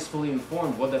somebody is fully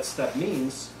informed what that step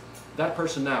means, that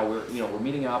person now, we're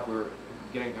meeting up, we're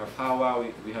getting our powwow,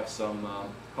 we have some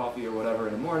coffee or whatever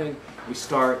in the morning, we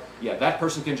start, that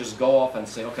person can just go off and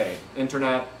say, okay,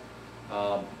 internet,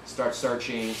 start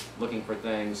searching, looking for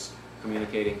things,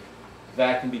 communicating.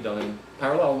 That can be done in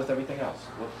parallel with everything else.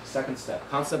 Second step,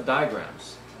 concept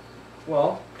diagrams.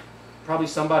 Well, probably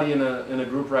somebody in a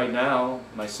group right now,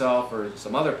 myself or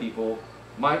some other people,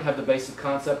 might have the basic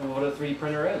concept of what a 3D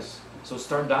printer is. So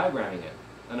start diagramming it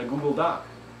in a Google Doc.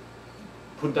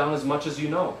 Put down as much as you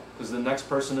know, because the next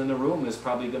person in the room is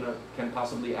probably can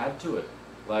possibly add to it.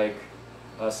 Like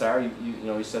Sarah,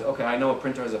 you said, okay, I know a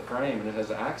printer has a frame and it has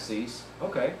axes.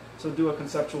 Okay, so do a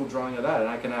conceptual drawing of that, and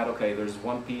I can add, okay, there's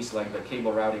one piece like the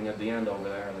cable routing at the end over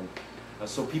there, and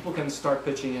so people can start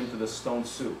pitching into the stone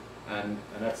soup, and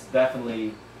that's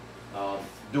definitely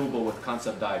doable with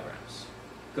concept diagrams,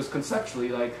 because conceptually,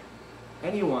 like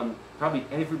anyone, probably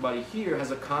everybody here has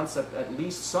a concept at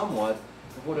least somewhat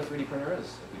of what a 3D printer is,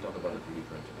 if we talk about a 3D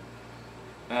printer.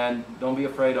 And don't be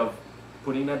afraid of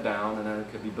putting that down, and then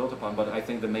it could be built upon. But I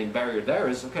think the main barrier there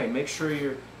is, okay, make sure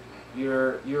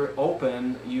you're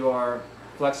open, you are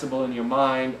flexible in your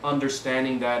mind,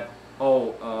 understanding that,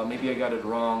 oh, maybe I got it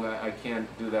wrong, I can't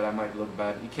do that, I might look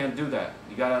bad. You can't do that.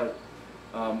 You gotta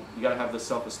have the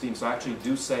self-esteem. So I actually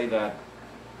do say that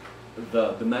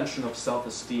the dimension of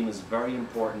self-esteem is very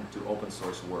important to open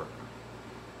source work.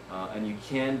 And you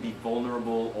can be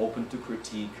vulnerable, open to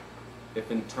critique,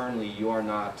 if internally you are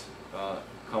not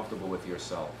comfortable with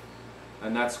yourself.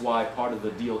 And that's why part of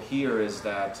the deal here is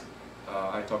that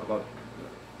I talk about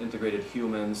integrated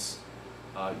humans.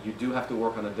 You do have to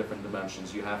work on the different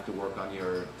dimensions. You have to work on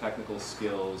your technical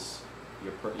skills,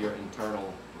 your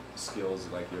internal skills,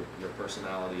 like your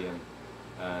personality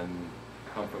and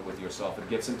comfort with yourself. It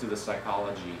gets into the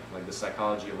psychology. Like the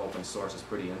psychology of open source is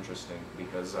pretty interesting,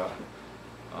 because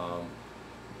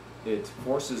it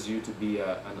forces you to be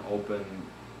an open,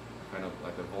 kind of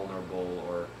like a vulnerable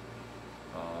or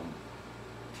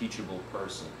teachable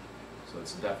person. So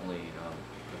it's definitely,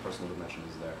 the personal dimension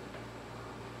is there.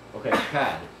 Okay,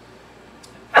 CAD.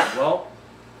 Well,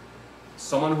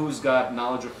 someone who's got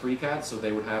knowledge of FreeCAD, so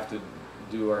they would have to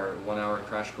do our 1-hour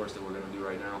crash course that we're going to do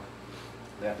right now.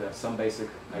 They have to have some basic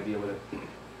idea with it.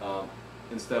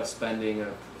 Instead of spending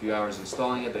a few hours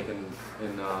installing it, they can,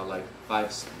 in like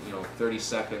 30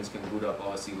 seconds, can boot up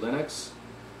OSE Linux.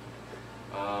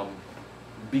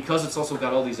 Because it's also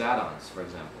got all these add-ons, for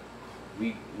example.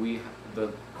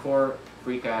 The core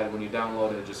FreeCAD, when you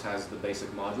download it, it just has the basic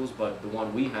modules, but the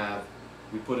one we have,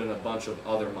 we put in a bunch of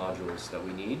other modules that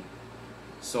we need.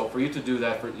 So for you to do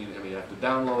that, you have to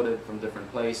download it from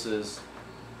different places.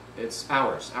 It's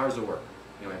hours of work.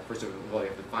 First of all, you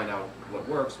have to find out what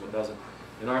works, what doesn't.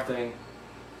 In our thing,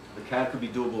 the CAD could be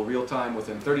doable real time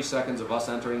within 30 seconds of us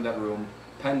entering that room,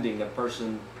 pending that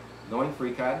person knowing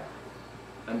FreeCAD,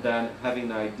 and then having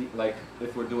an idea, like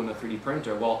if we're doing a 3D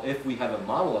printer, well, if we have a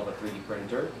model of a 3D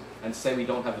printer, and say we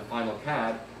don't have the final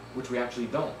CAD, which we actually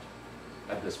don't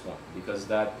at this point, because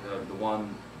that the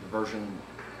version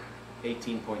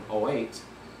 18.08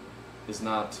 is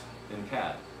not in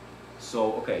CAD.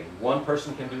 So, okay, one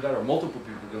person can do that, or multiple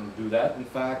people can do that. In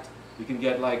fact, you can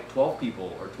get like 12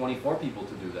 people or 24 people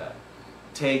to do that.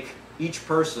 Take each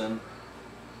person,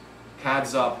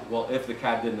 CAD's up, well, if the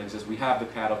CAD didn't exist, we have the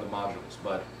CAD of the modules,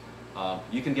 but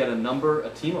You can get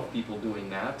a team of people doing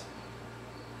that,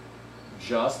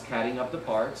 just CADing up the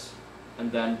parts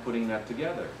and then putting that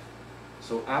together.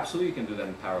 So absolutely you can do that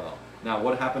in parallel. Now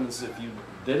what happens if you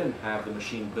didn't have the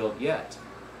machine built yet?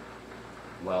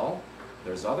 Well,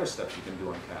 there's other steps you can do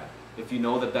on CAD. If you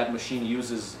know that that machine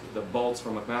uses the bolts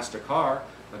from McMaster Car,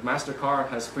 McMaster Car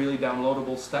has freely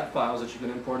downloadable step files that you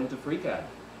can import into FreeCAD.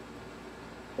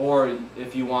 Or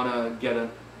if you want to get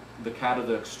the CAD of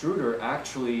the extruder,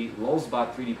 actually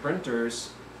Lulzbot 3D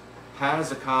printers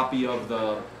has a copy of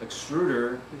the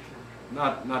extruder,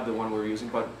 not the one we're using,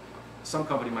 but some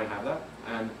company might have that,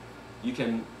 and you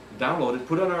can download it,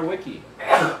 put it on our wiki,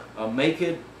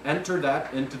 enter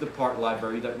that into the part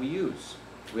library that we use.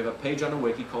 We have a page on the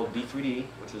wiki called D3D,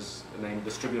 which is the name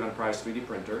Distributed Enterprise 3D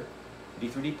Printer,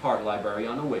 D3D part library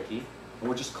on the wiki, and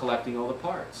we're just collecting all the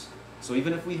parts. So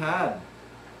even if we had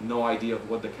no idea of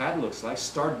what the CAD looks like,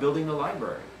 start building a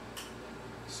library.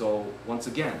 So once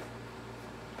again,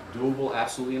 doable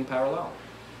absolutely in parallel.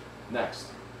 Next.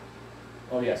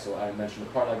 Oh yeah, so I mentioned the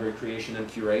part library creation and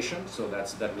curation, so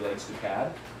that relates to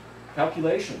CAD.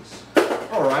 Calculations.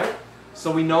 All right,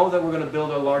 so we know that we're going to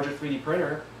build a larger 3D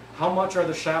printer. How much are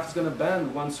the shafts going to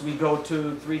bend once we go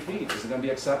to 3 feet? Is it going to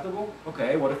be acceptable?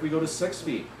 Okay, what if we go to 6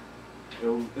 feet?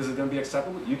 Is it going to be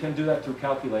acceptable? You can do that through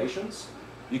calculations.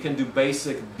 You can do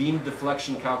basic beam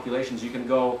deflection calculations. You can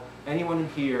go, anyone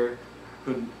here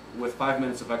could, with 5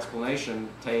 minutes of explanation,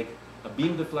 take a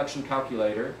beam deflection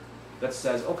calculator that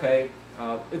says, okay,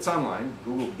 it's online,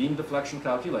 Google beam deflection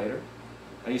calculator,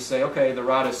 and you say, okay, the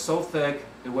rod is so thick,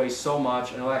 it weighs so much,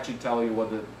 and it'll actually tell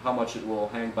you how much it will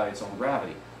hang by its own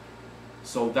gravity.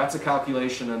 So that's a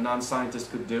calculation a non-scientist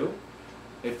could do.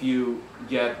 If you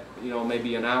get,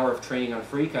 maybe an hour of training on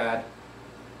FreeCAD,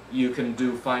 you can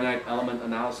do finite element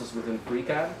analysis within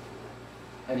FreeCAD,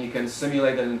 and you can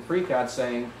simulate it in FreeCAD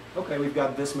saying, okay, we've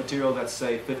got this material that's,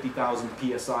 say,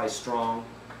 50,000 psi strong,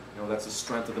 that's the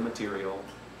strength of the material.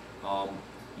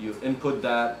 You input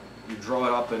that, you draw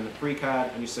it up in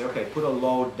FreeCAD, and you say, okay, put a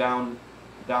load down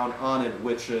on it,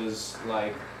 which is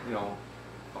like,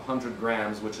 100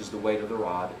 grams, which is the weight of the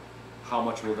rod. How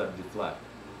much will that deflect?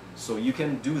 So you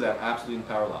can do that absolutely in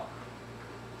parallel.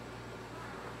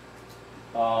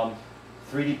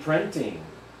 3D printing.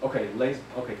 Okay,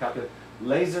 calculate.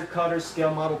 Laser cutter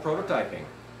scale model prototyping.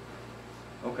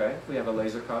 Okay, if we have a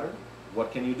laser cutter,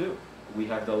 what can you do? We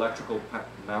have the electrical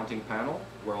mounting panel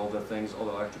where all the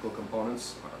electrical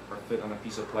components are fit on a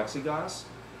piece of plexiglass.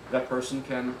 That person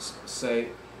can say,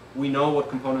 we know what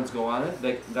components go on it.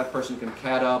 That person can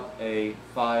CAD up a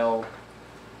file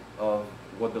of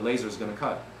what the laser is going to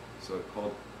cut. So it's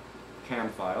called CAM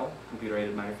file,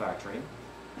 computer-aided manufacturing.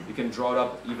 You can draw it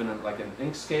up even like an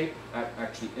Inkscape.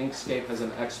 Actually, Inkscape has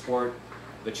an export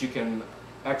that you can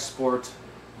export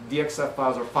DXF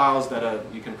files or files that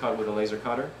you can cut with a laser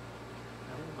cutter.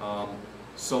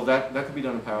 So that could be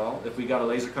done in parallel. If we got a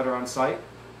laser cutter on site,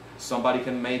 somebody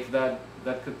can make that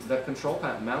control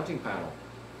panel, mounting panel.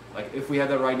 Like if we had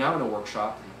that right now in a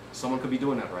workshop, someone could be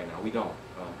doing that right now. We don't.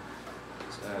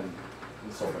 And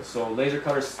so forth. So laser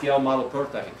cutter scale model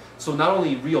prototyping. So not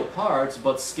only real parts,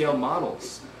 but scale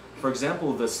models. For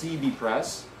example, the CEB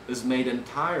press is made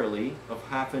entirely of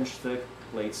 1/2 inch thick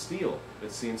plate steel.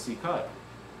 It's CNC cut.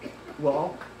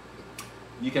 Well,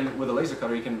 you can, with a laser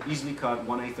cutter, you can easily cut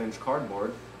 1/8 inch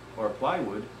cardboard or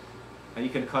plywood, and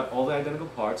you can cut all the identical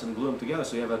parts and glue them together.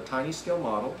 So you have a tiny scale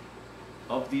model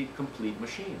of the complete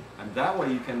machine. And that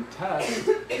way you can test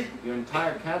your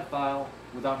entire CAD file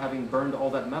without having burned all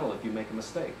that metal if you make a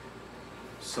mistake.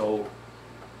 So,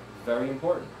 very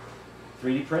important.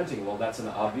 3D printing, well, that's an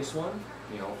obvious one.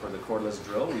 For the cordless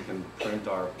drill, we can print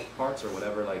our parts or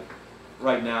whatever. Like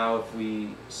right now, if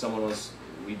we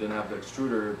didn't have the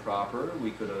extruder proper,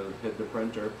 we could have hit the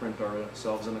printer, print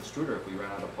ourselves an extruder if we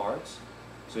ran out of parts.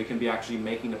 So you can be actually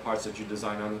making the parts that you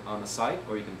design on the site,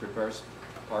 or you can prepare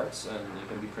parts and you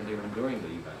can be printing them during the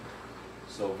event.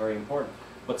 So very important.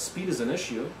 But speed is an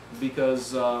issue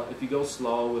because if you go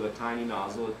slow with a tiny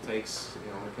nozzle, it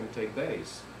can take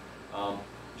days.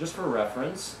 Just for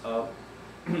reference, a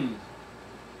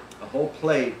whole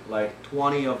plate, like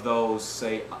 20 of those,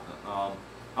 say, I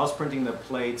was printing the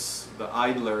plates, the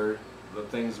idler, the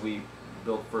things we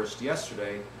built first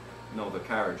yesterday, the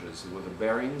carriages with the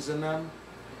bearings in them.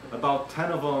 About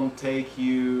 10 of them take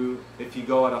you, if you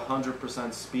go at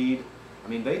 100% speed,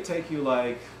 they take you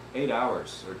like 8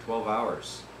 hours or 12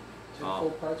 hours. 10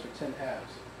 full parts or 10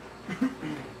 halves?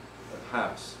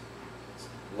 Halves. It's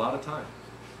a lot of time.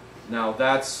 Now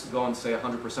that's going to say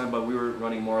 100%, but we were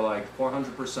running more like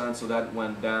 400%, so that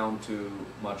went down to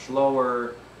much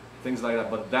lower, things like that.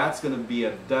 But that's going to be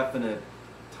a definite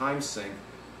time sink.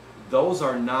 those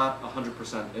are not 100%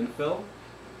 infill.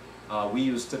 We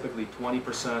use typically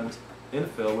 20%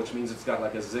 infill, which means it's got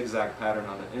like a zigzag pattern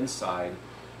on the inside.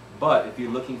 But if you're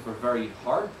looking for very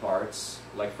hard parts,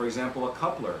 like for example a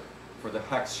coupler for the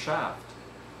hex shaft,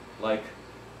 like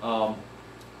on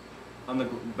the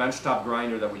benchtop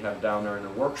grinder that we have down there in the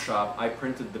workshop, I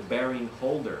printed the bearing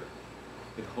holder.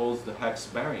 It holds the hex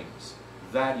bearings.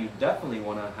 That you definitely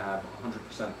want to have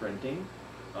 100% printing.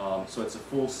 So it's a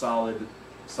full solid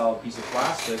piece of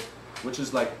plastic, which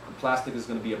is like, plastic is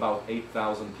going to be about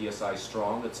 8,000 psi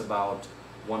strong. It's about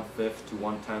 1/5 to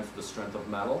 1/10 the strength of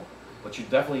metal. But you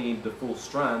definitely need the full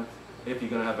strength if you're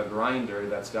going to have a grinder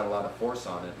that's got a lot of force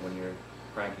on it when you're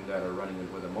cranking that or running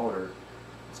it with a motor.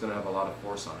 It's going to have a lot of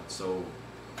force on it. So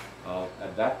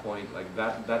at that point, like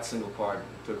that single part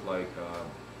took like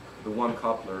the one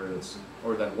coupler,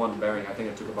 or that one bearing, I think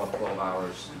it took about 12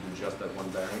 hours to do just that one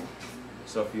bearing.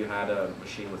 So if you had a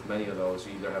machine with many of those,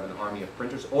 you either have an army of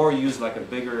printers or use like a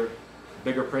bigger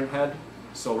print head.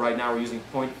 So right now we're using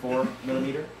 0.4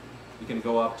 millimeter. You can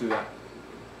go up to,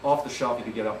 off the shelf you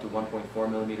could get up to 1.4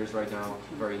 millimeters right now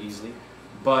very easily.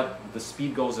 But the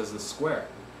speed goes as the square.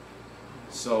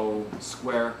 So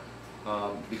square,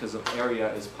 because of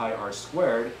area, is pi r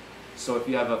squared. So if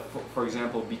you have for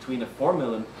example, between a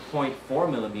 0.4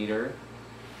 millimeter,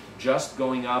 just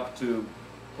going up to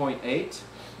 0.8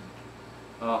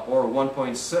 or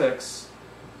 1.6,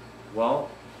 well,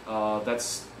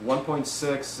 that's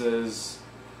 1.6 is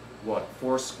what,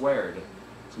 4 squared.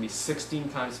 It's going to be 16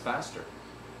 times faster.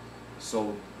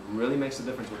 So really makes a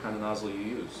difference what kind of nozzle you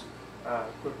use.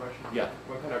 Quick question. Yeah.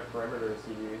 What kind of perimeters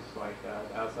do you use, like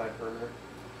outside perimeter?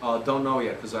 Don't know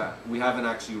yet, because we haven't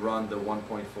actually run the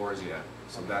 1.4s yet.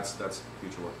 So that's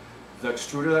future work. The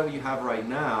extruder that we have right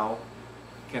now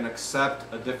can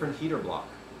accept a different heater block.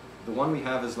 The one we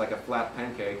have is like a flat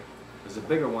pancake. There's a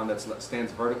bigger one that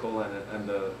stands vertical, and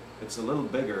it's a little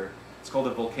bigger. It's called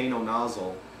a volcano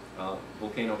nozzle,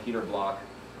 volcano heater block,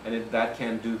 and that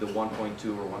can do the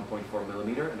 1.2 or 1.4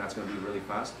 millimeter, and that's going to be really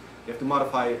fast. You have to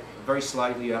modify it very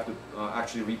slightly. You have to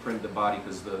actually reprint the body,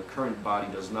 because the current body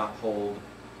does not hold,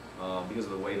 because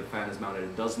of the way the fan is mounted,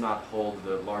 it does not hold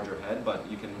the larger head. But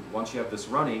you can, once you have this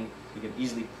running, you can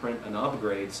easily print an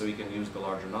upgrade so you can use the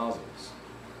larger nozzles.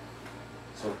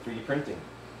 So 3D printing.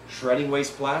 Shredding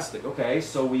waste plastic. Okay,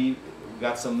 so we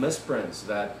got some misprints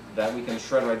that we can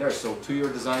shred right there. So to your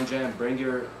Design Jam, bring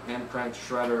your hand cranked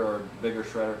shredder or bigger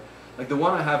shredder. Like the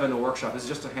one I have in the workshop is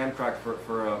just a hand crank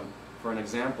for an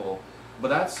example, but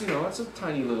that's, it's a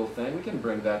tiny little thing. We can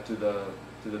bring that to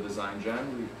the Design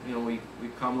Jam. We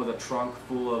come with a trunk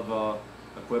full of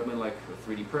equipment like a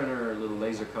 3D printer, a little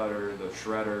laser cutter, the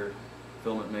shredder,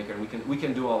 filament maker, and we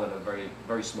can do all at a very,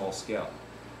 very small scale.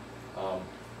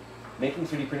 Making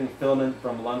 3D printing filament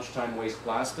from lunchtime waste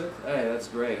plastic, hey, that's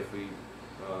great. If we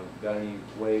got any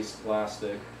waste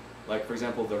plastic, like for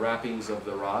example the wrappings of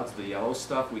the rods, the yellow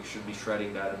stuff, we should be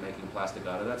shredding that and making plastic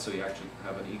out of that, so you actually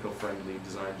have an eco-friendly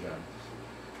Design Jam.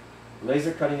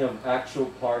 Laser cutting of actual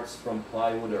parts from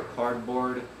plywood or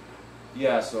cardboard.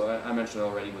 Yeah, so I mentioned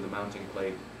already with the mounting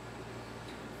plate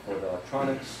for the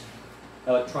electronics.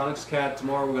 Electronics CAD,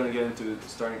 tomorrow we're going to get into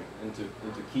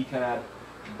KeyCAD,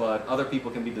 but other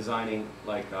people can be designing,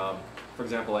 like for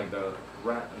example, like the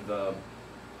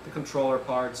controller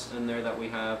parts in there that we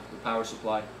have, the power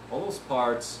supply. All those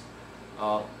parts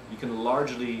you can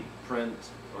largely print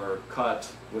or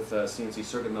cut with a CNC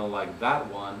circuit mill like that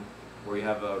one, where you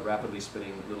have a rapidly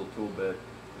spinning little tool bit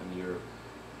and you're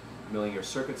milling your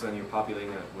circuits and you're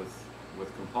populating it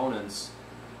with components.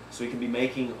 So you can be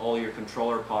making all your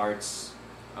controller parts,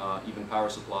 even power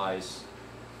supplies.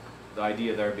 The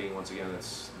idea there being, once again,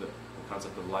 it's the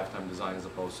concept of lifetime design as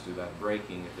opposed to that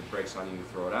breaking. If it breaks on you, you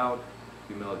throw it out.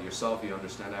 You mill it yourself, you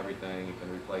understand everything, you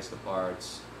can replace the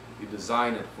parts. You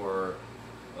design it for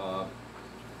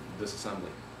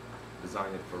disassembly,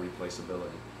 design it for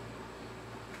replaceability.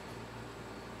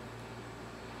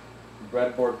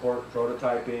 Breadboard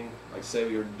prototyping, like say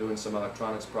we were doing some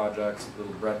electronics projects,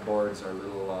 little breadboards or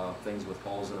little things with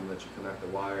holes in them that you connect the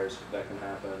wires, that can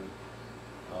happen.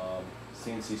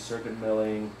 CNC circuit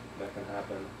milling, that can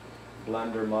happen.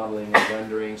 Blender modeling and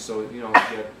rendering, so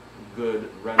get good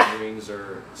renderings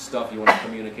or stuff you want to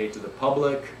communicate to the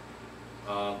public.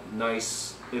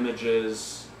 Nice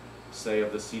images, say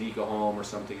of the CD-Co home or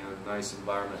something in a nice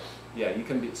environment. Yeah, you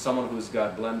can be someone who's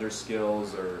got Blender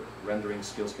skills or rendering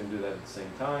skills can do that at the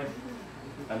same time.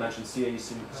 I mentioned CAE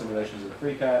simulations in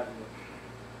FreeCAD.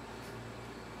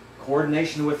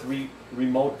 Coordination with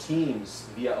remote teams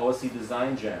via OSE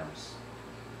Design Jams.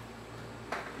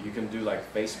 You can do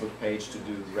like Facebook page to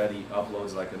do ready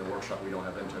uploads. Like in a workshop, we don't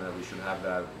have internet. We should have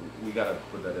that. We gotta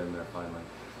put that in there finally.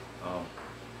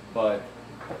 But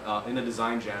in a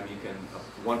design jam, you can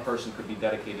one person could be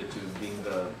dedicated to being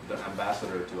the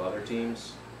ambassador to other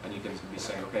teams, and you can be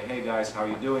saying, okay, hey guys, how are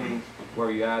you doing? Where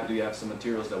are you at? Do you have some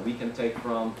materials that we can take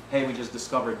from? Hey, we just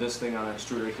discovered this thing on an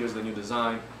extruder. Here's the new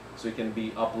design. So you can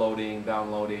be uploading,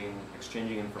 downloading,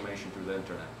 exchanging information through the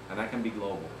internet, and that can be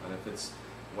global. And if it's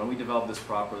when we develop this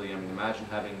properly, I mean, imagine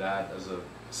having that as a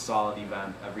solid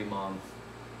event every month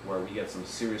where we get some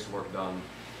serious work done.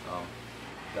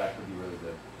 That could be really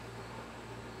good.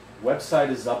 Website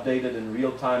is updated in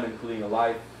real time, including a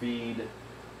live feed.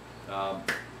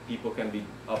 People can be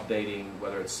updating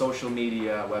whether it's social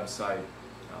media, website,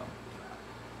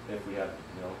 if we have,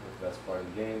 if that's part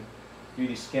of the game.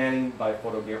 3D scanning by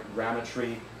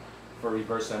photogrammetry for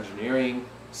reverse engineering.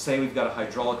 Say we've got a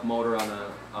hydraulic motor on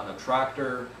a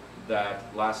tractor that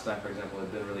last time, for example,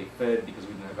 it didn't really fit because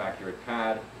we didn't have accurate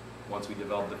CAD. Once we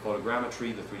develop the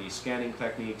photogrammetry, the 3D scanning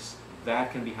techniques,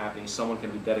 that can be happening. Someone can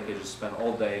be dedicated to spend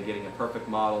all day getting a perfect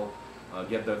model,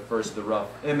 get the rough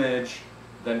image,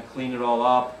 then clean it all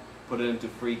up, put it into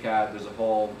FreeCAD. There's a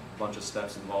whole bunch of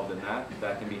steps involved in that.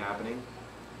 That can be happening.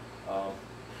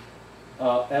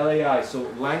 LAI, so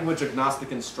language agnostic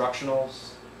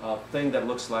instructionals, thing that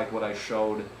looks like what I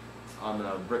showed on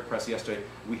the brick press yesterday.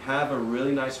 We have a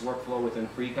really nice workflow within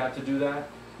FreeCAD to do that.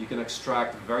 You can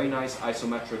extract very nice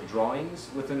isometric drawings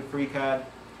within FreeCAD,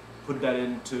 put that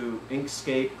into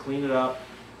Inkscape, clean it up,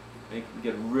 and you can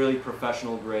get really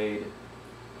professional grade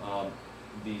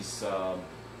these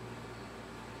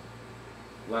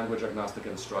language agnostic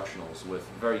instructionals with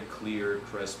very clear,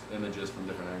 crisp images from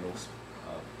different angles,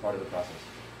 part of the process.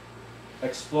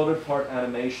 Exploded part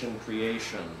animation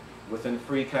creation within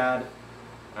FreeCAD,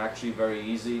 actually very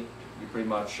easy. You pretty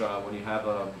much, when you have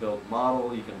a built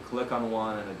model, you can click on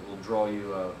one and it will draw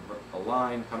you a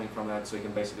line coming from that, so you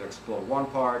can basically explode one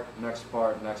part, next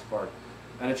part,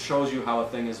 and it shows you how a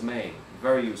thing is made.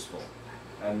 Very useful.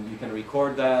 And you can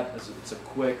record that, it's a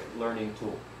quick learning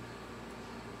tool.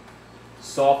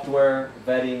 Software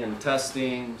vetting and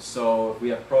testing, so if we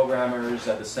have programmers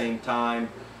at the same time,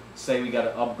 say we got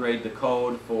to upgrade the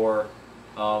code for,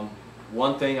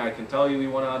 one thing I can tell you we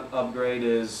want to upgrade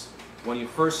is when you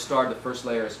first start, the first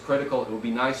layer is critical. It would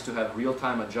be nice to have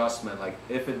real-time adjustment, like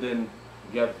if the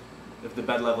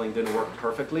bed leveling didn't work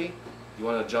perfectly, you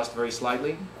want to adjust very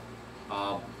slightly,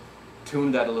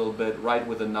 tune that a little bit right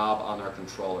with the knob on our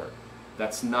controller.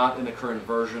 That's not in the current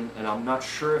version, and I'm not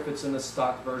sure if it's in the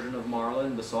stock version of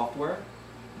Marlin, the software,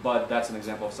 but that's an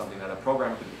example of something that a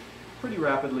programmer could do pretty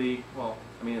rapidly. Well,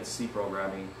 I mean, it's C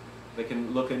programming. They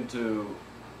can look into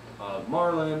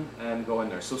Marlin and go in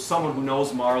there. So someone who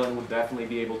knows Marlin would definitely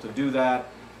be able to do that.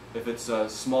 If it's a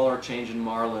smaller change in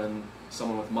Marlin,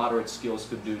 someone with moderate skills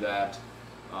could do that.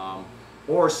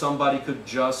 Or somebody could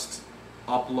just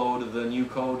upload the new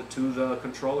code to the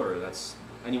controller. That's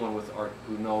anyone with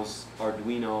who knows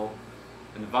Arduino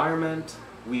environment.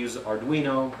 We use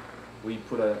Arduino. We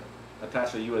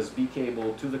attach a USB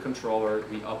cable to the controller.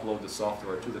 We upload the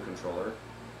software to the controller.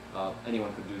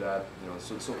 Anyone could do that.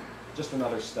 So just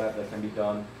another step that can be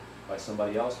done by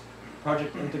somebody else.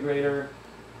 Project integrator.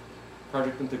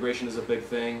 Project integration is a big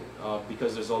thing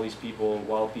because there's all these people,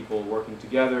 wild people working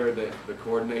together. The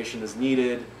coordination is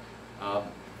needed.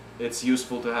 It's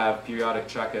useful to have periodic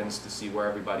check-ins to see where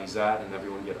everybody's at and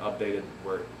everyone get updated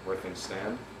where things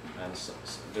stand. And so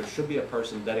there should be a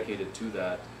person dedicated to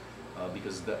that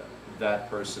because that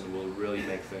person will really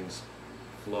make things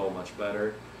flow much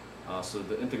better. So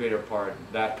the integrator part,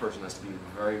 that person has to be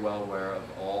very well aware of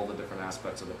all the different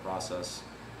aspects of the process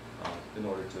in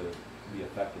order to be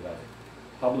effective at it.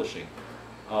 Publishing.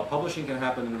 Publishing can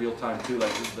happen in real time too.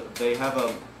 Like they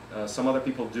have some other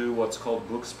people do what's called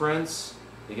book sprints.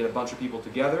 They get a bunch of people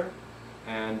together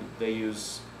and they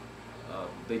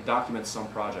document some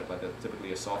project, like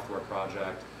typically a software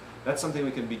project. That's something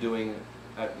we can be doing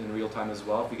in real time as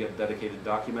well if we get dedicated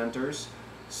documenters.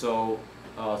 So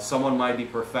someone might be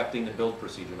perfecting the build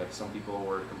procedure, like some people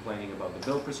were complaining about the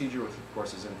build procedure, which of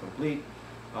course is incomplete.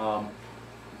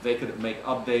 They could make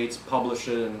updates, publish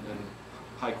it in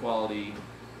high quality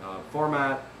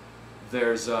format.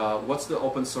 There's, what's the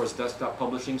open source desktop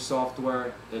publishing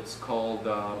software? It's called,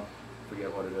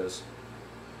 forget what it is.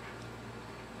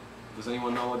 Does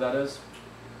anyone know what that is?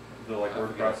 The like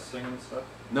word processing and stuff?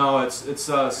 No, it's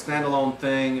a standalone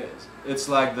thing. It's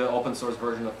like the open source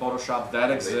version of Photoshop that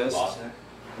exists.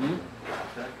 Hmm?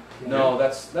 No,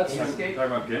 that's Talking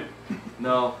about GIMP?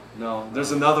 No.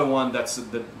 There's another one that's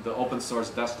the open source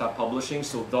desktop publishing.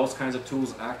 So those kinds of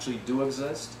tools actually do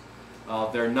exist.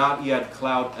 They're not yet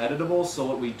cloud editable, so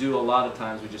what we do a lot of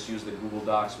times, we just use the Google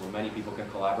Docs where many people can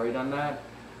collaborate on that.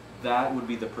 That would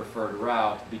be the preferred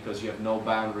route because you have no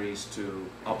boundaries to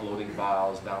uploading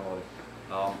files, downloading.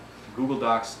 Google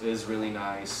Docs is really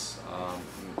nice.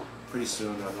 Pretty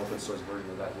soon an open source version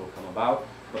of that will come about.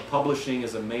 But publishing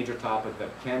is a major topic that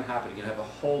can happen. You can have a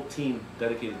whole team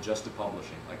dedicated just to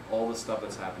publishing, like all the stuff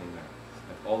that's happening there,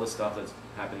 like all the stuff that's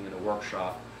happening in a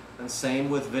workshop. And same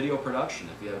with video production.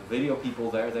 If you have video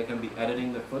people there, they can be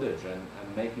editing the footage and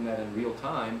making that in real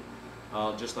time.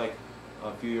 Just like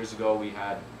a few years ago, we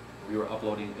were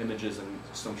uploading images and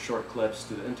some short clips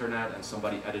to the internet, and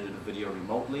somebody edited a video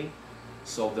remotely.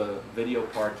 So the video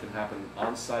part can happen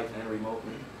on-site and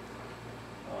remotely.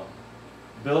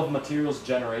 Bill of materials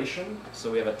generation.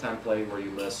 So we have a template where you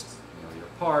list your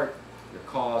part, your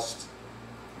cost,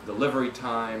 delivery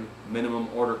time, minimum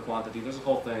order quantity. There's a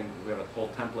whole thing. We have a whole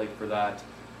template for that.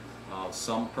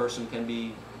 Some person can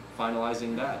be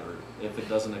finalizing that, or if it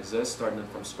doesn't exist, starting it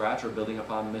from scratch or building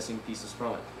upon missing pieces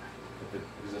from it, if it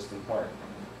exists in part.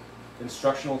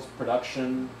 Instructional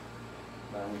production,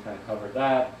 we kind of covered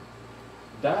that.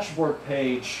 Dashboard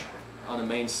page on the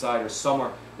main site or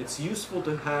somewhere. It's useful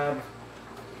to have,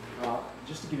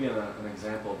 just to give you an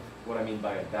example of what I mean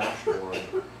by a dashboard,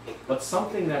 but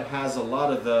something that has a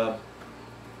lot of the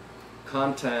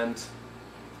content,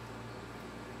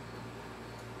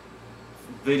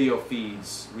 video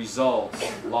feeds, results,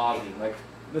 logging. Like,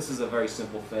 this is a very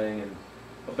simple thing, and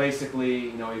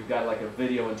basically, you've got like a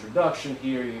video introduction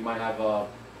here. You might have a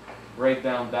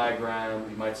breakdown diagram.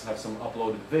 You might have some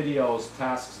uploaded videos,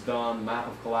 tasks done, map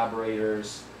of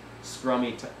collaborators,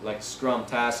 Scrum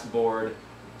task board.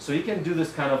 So you can do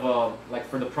this kind of like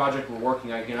for the project we're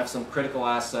working on, you can have some critical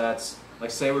assets.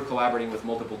 Like say we're collaborating with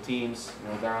multiple teams,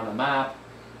 they're on a map.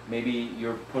 Maybe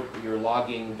you're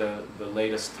logging the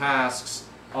latest tasks,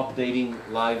 updating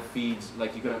live feeds.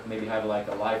 Like you're gonna maybe have like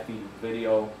a live feed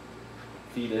video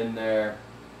feed in there.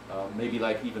 Maybe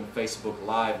like even Facebook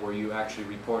Live where you actually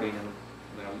reporting,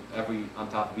 and on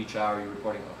top of each hour you're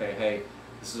reporting, okay, hey,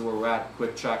 this is where we're at.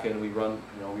 Quick check-in. We run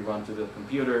to the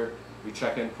computer. We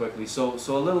check in quickly. So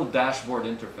a little dashboard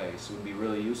interface would be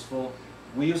really useful.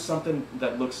 We use something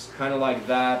that looks kind of like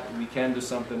that. We can do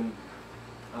something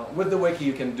with the wiki.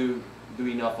 You can do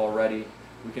enough already.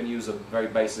 We can use a very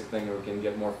basic thing, or we can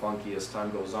get more funky as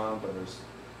time goes on. But there's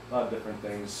a lot of different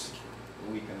things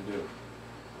we can do.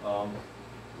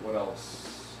 What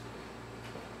else?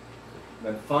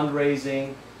 Then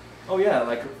fundraising. Oh yeah,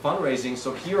 like fundraising.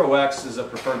 So HeroX is a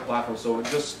preferred platform. So we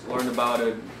just learned about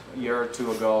it a year or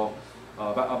two ago,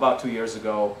 about 2 years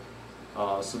ago.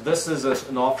 So this is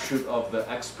an offshoot of the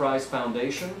X Prize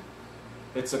Foundation.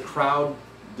 It's a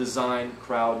crowd-designed,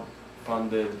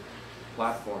 crowd-funded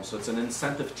platform. So it's an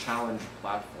incentive challenge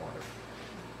platform.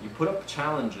 You put up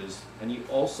challenges, and you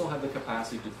also have the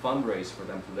capacity to fundraise for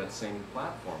them through that same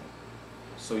platform.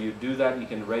 So you do that, you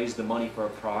can raise the money for a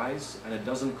prize, and it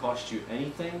doesn't cost you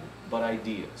anything but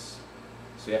ideas.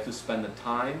 So you have to spend the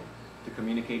time to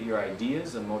communicate your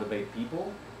ideas and motivate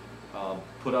people.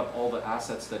 Put up all the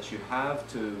assets that you have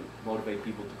to motivate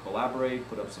people to collaborate,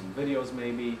 put up some videos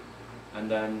maybe, and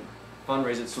then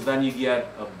fundraise it. So then you get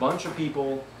a bunch of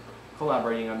people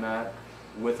collaborating on that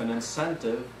with an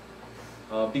incentive,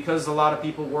 because a lot of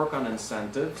people work on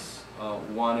incentives.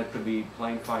 One, it could be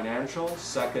plain financial.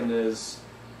 Second is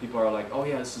people are like, oh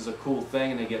yeah, this is a cool thing,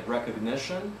 and they get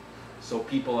recognition. So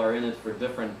people are in it for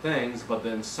different things, but the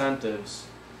incentives,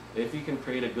 if you can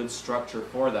create a good structure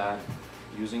for that,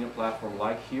 using a platform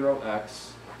like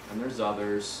HeroX, and there's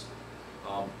others,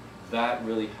 that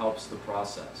really helps the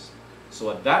process.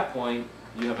 So at that point,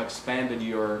 you have expanded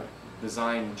your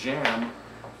design jam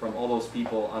from all those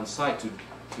people on site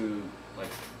to like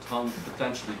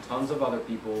potentially tons of other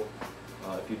people,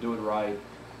 if you do it right,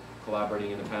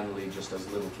 collaborating independently just as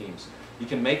little teams. You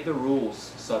can make the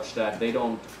rules such that they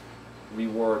don't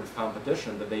reward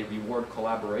competition, but they reward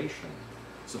collaboration.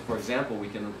 So for example, we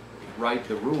can write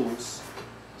the rules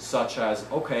such as,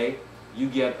 okay, you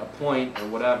get a point or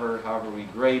whatever, however we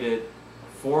grade it,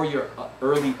 for your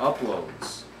early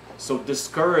uploads. So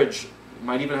discourage, you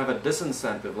might even have a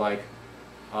disincentive, like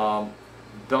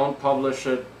don't publish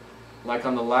it like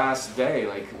on the last day.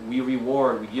 Like we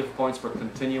give points for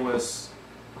continuous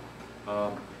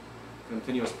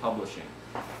publishing.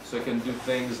 So you can do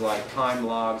things like time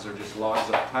logs or just logs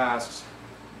of tasks,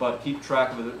 but keep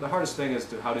track of it. The hardest thing is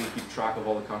how do you keep track of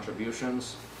all the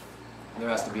contributions? There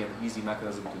has to be an easy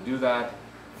mechanism to do that.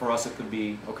 For us, it could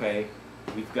be, okay,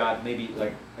 we've got maybe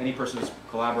like any person who's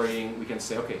collaborating, we can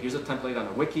say, okay, here's a template on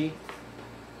a wiki,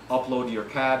 upload your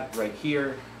CAD right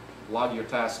here, log your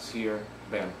tasks here,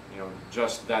 bam, you know,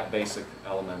 just that basic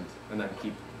element, and then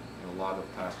keep, you know, log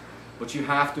of tasks. But you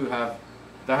have to have,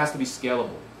 that has to be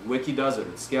scalable. Wiki does it,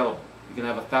 it's scalable. You can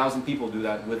have 1,000 people do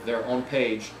that with their own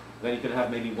page, then you can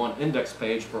have maybe one index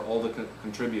page for all the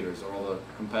contributors or all the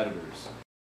competitors.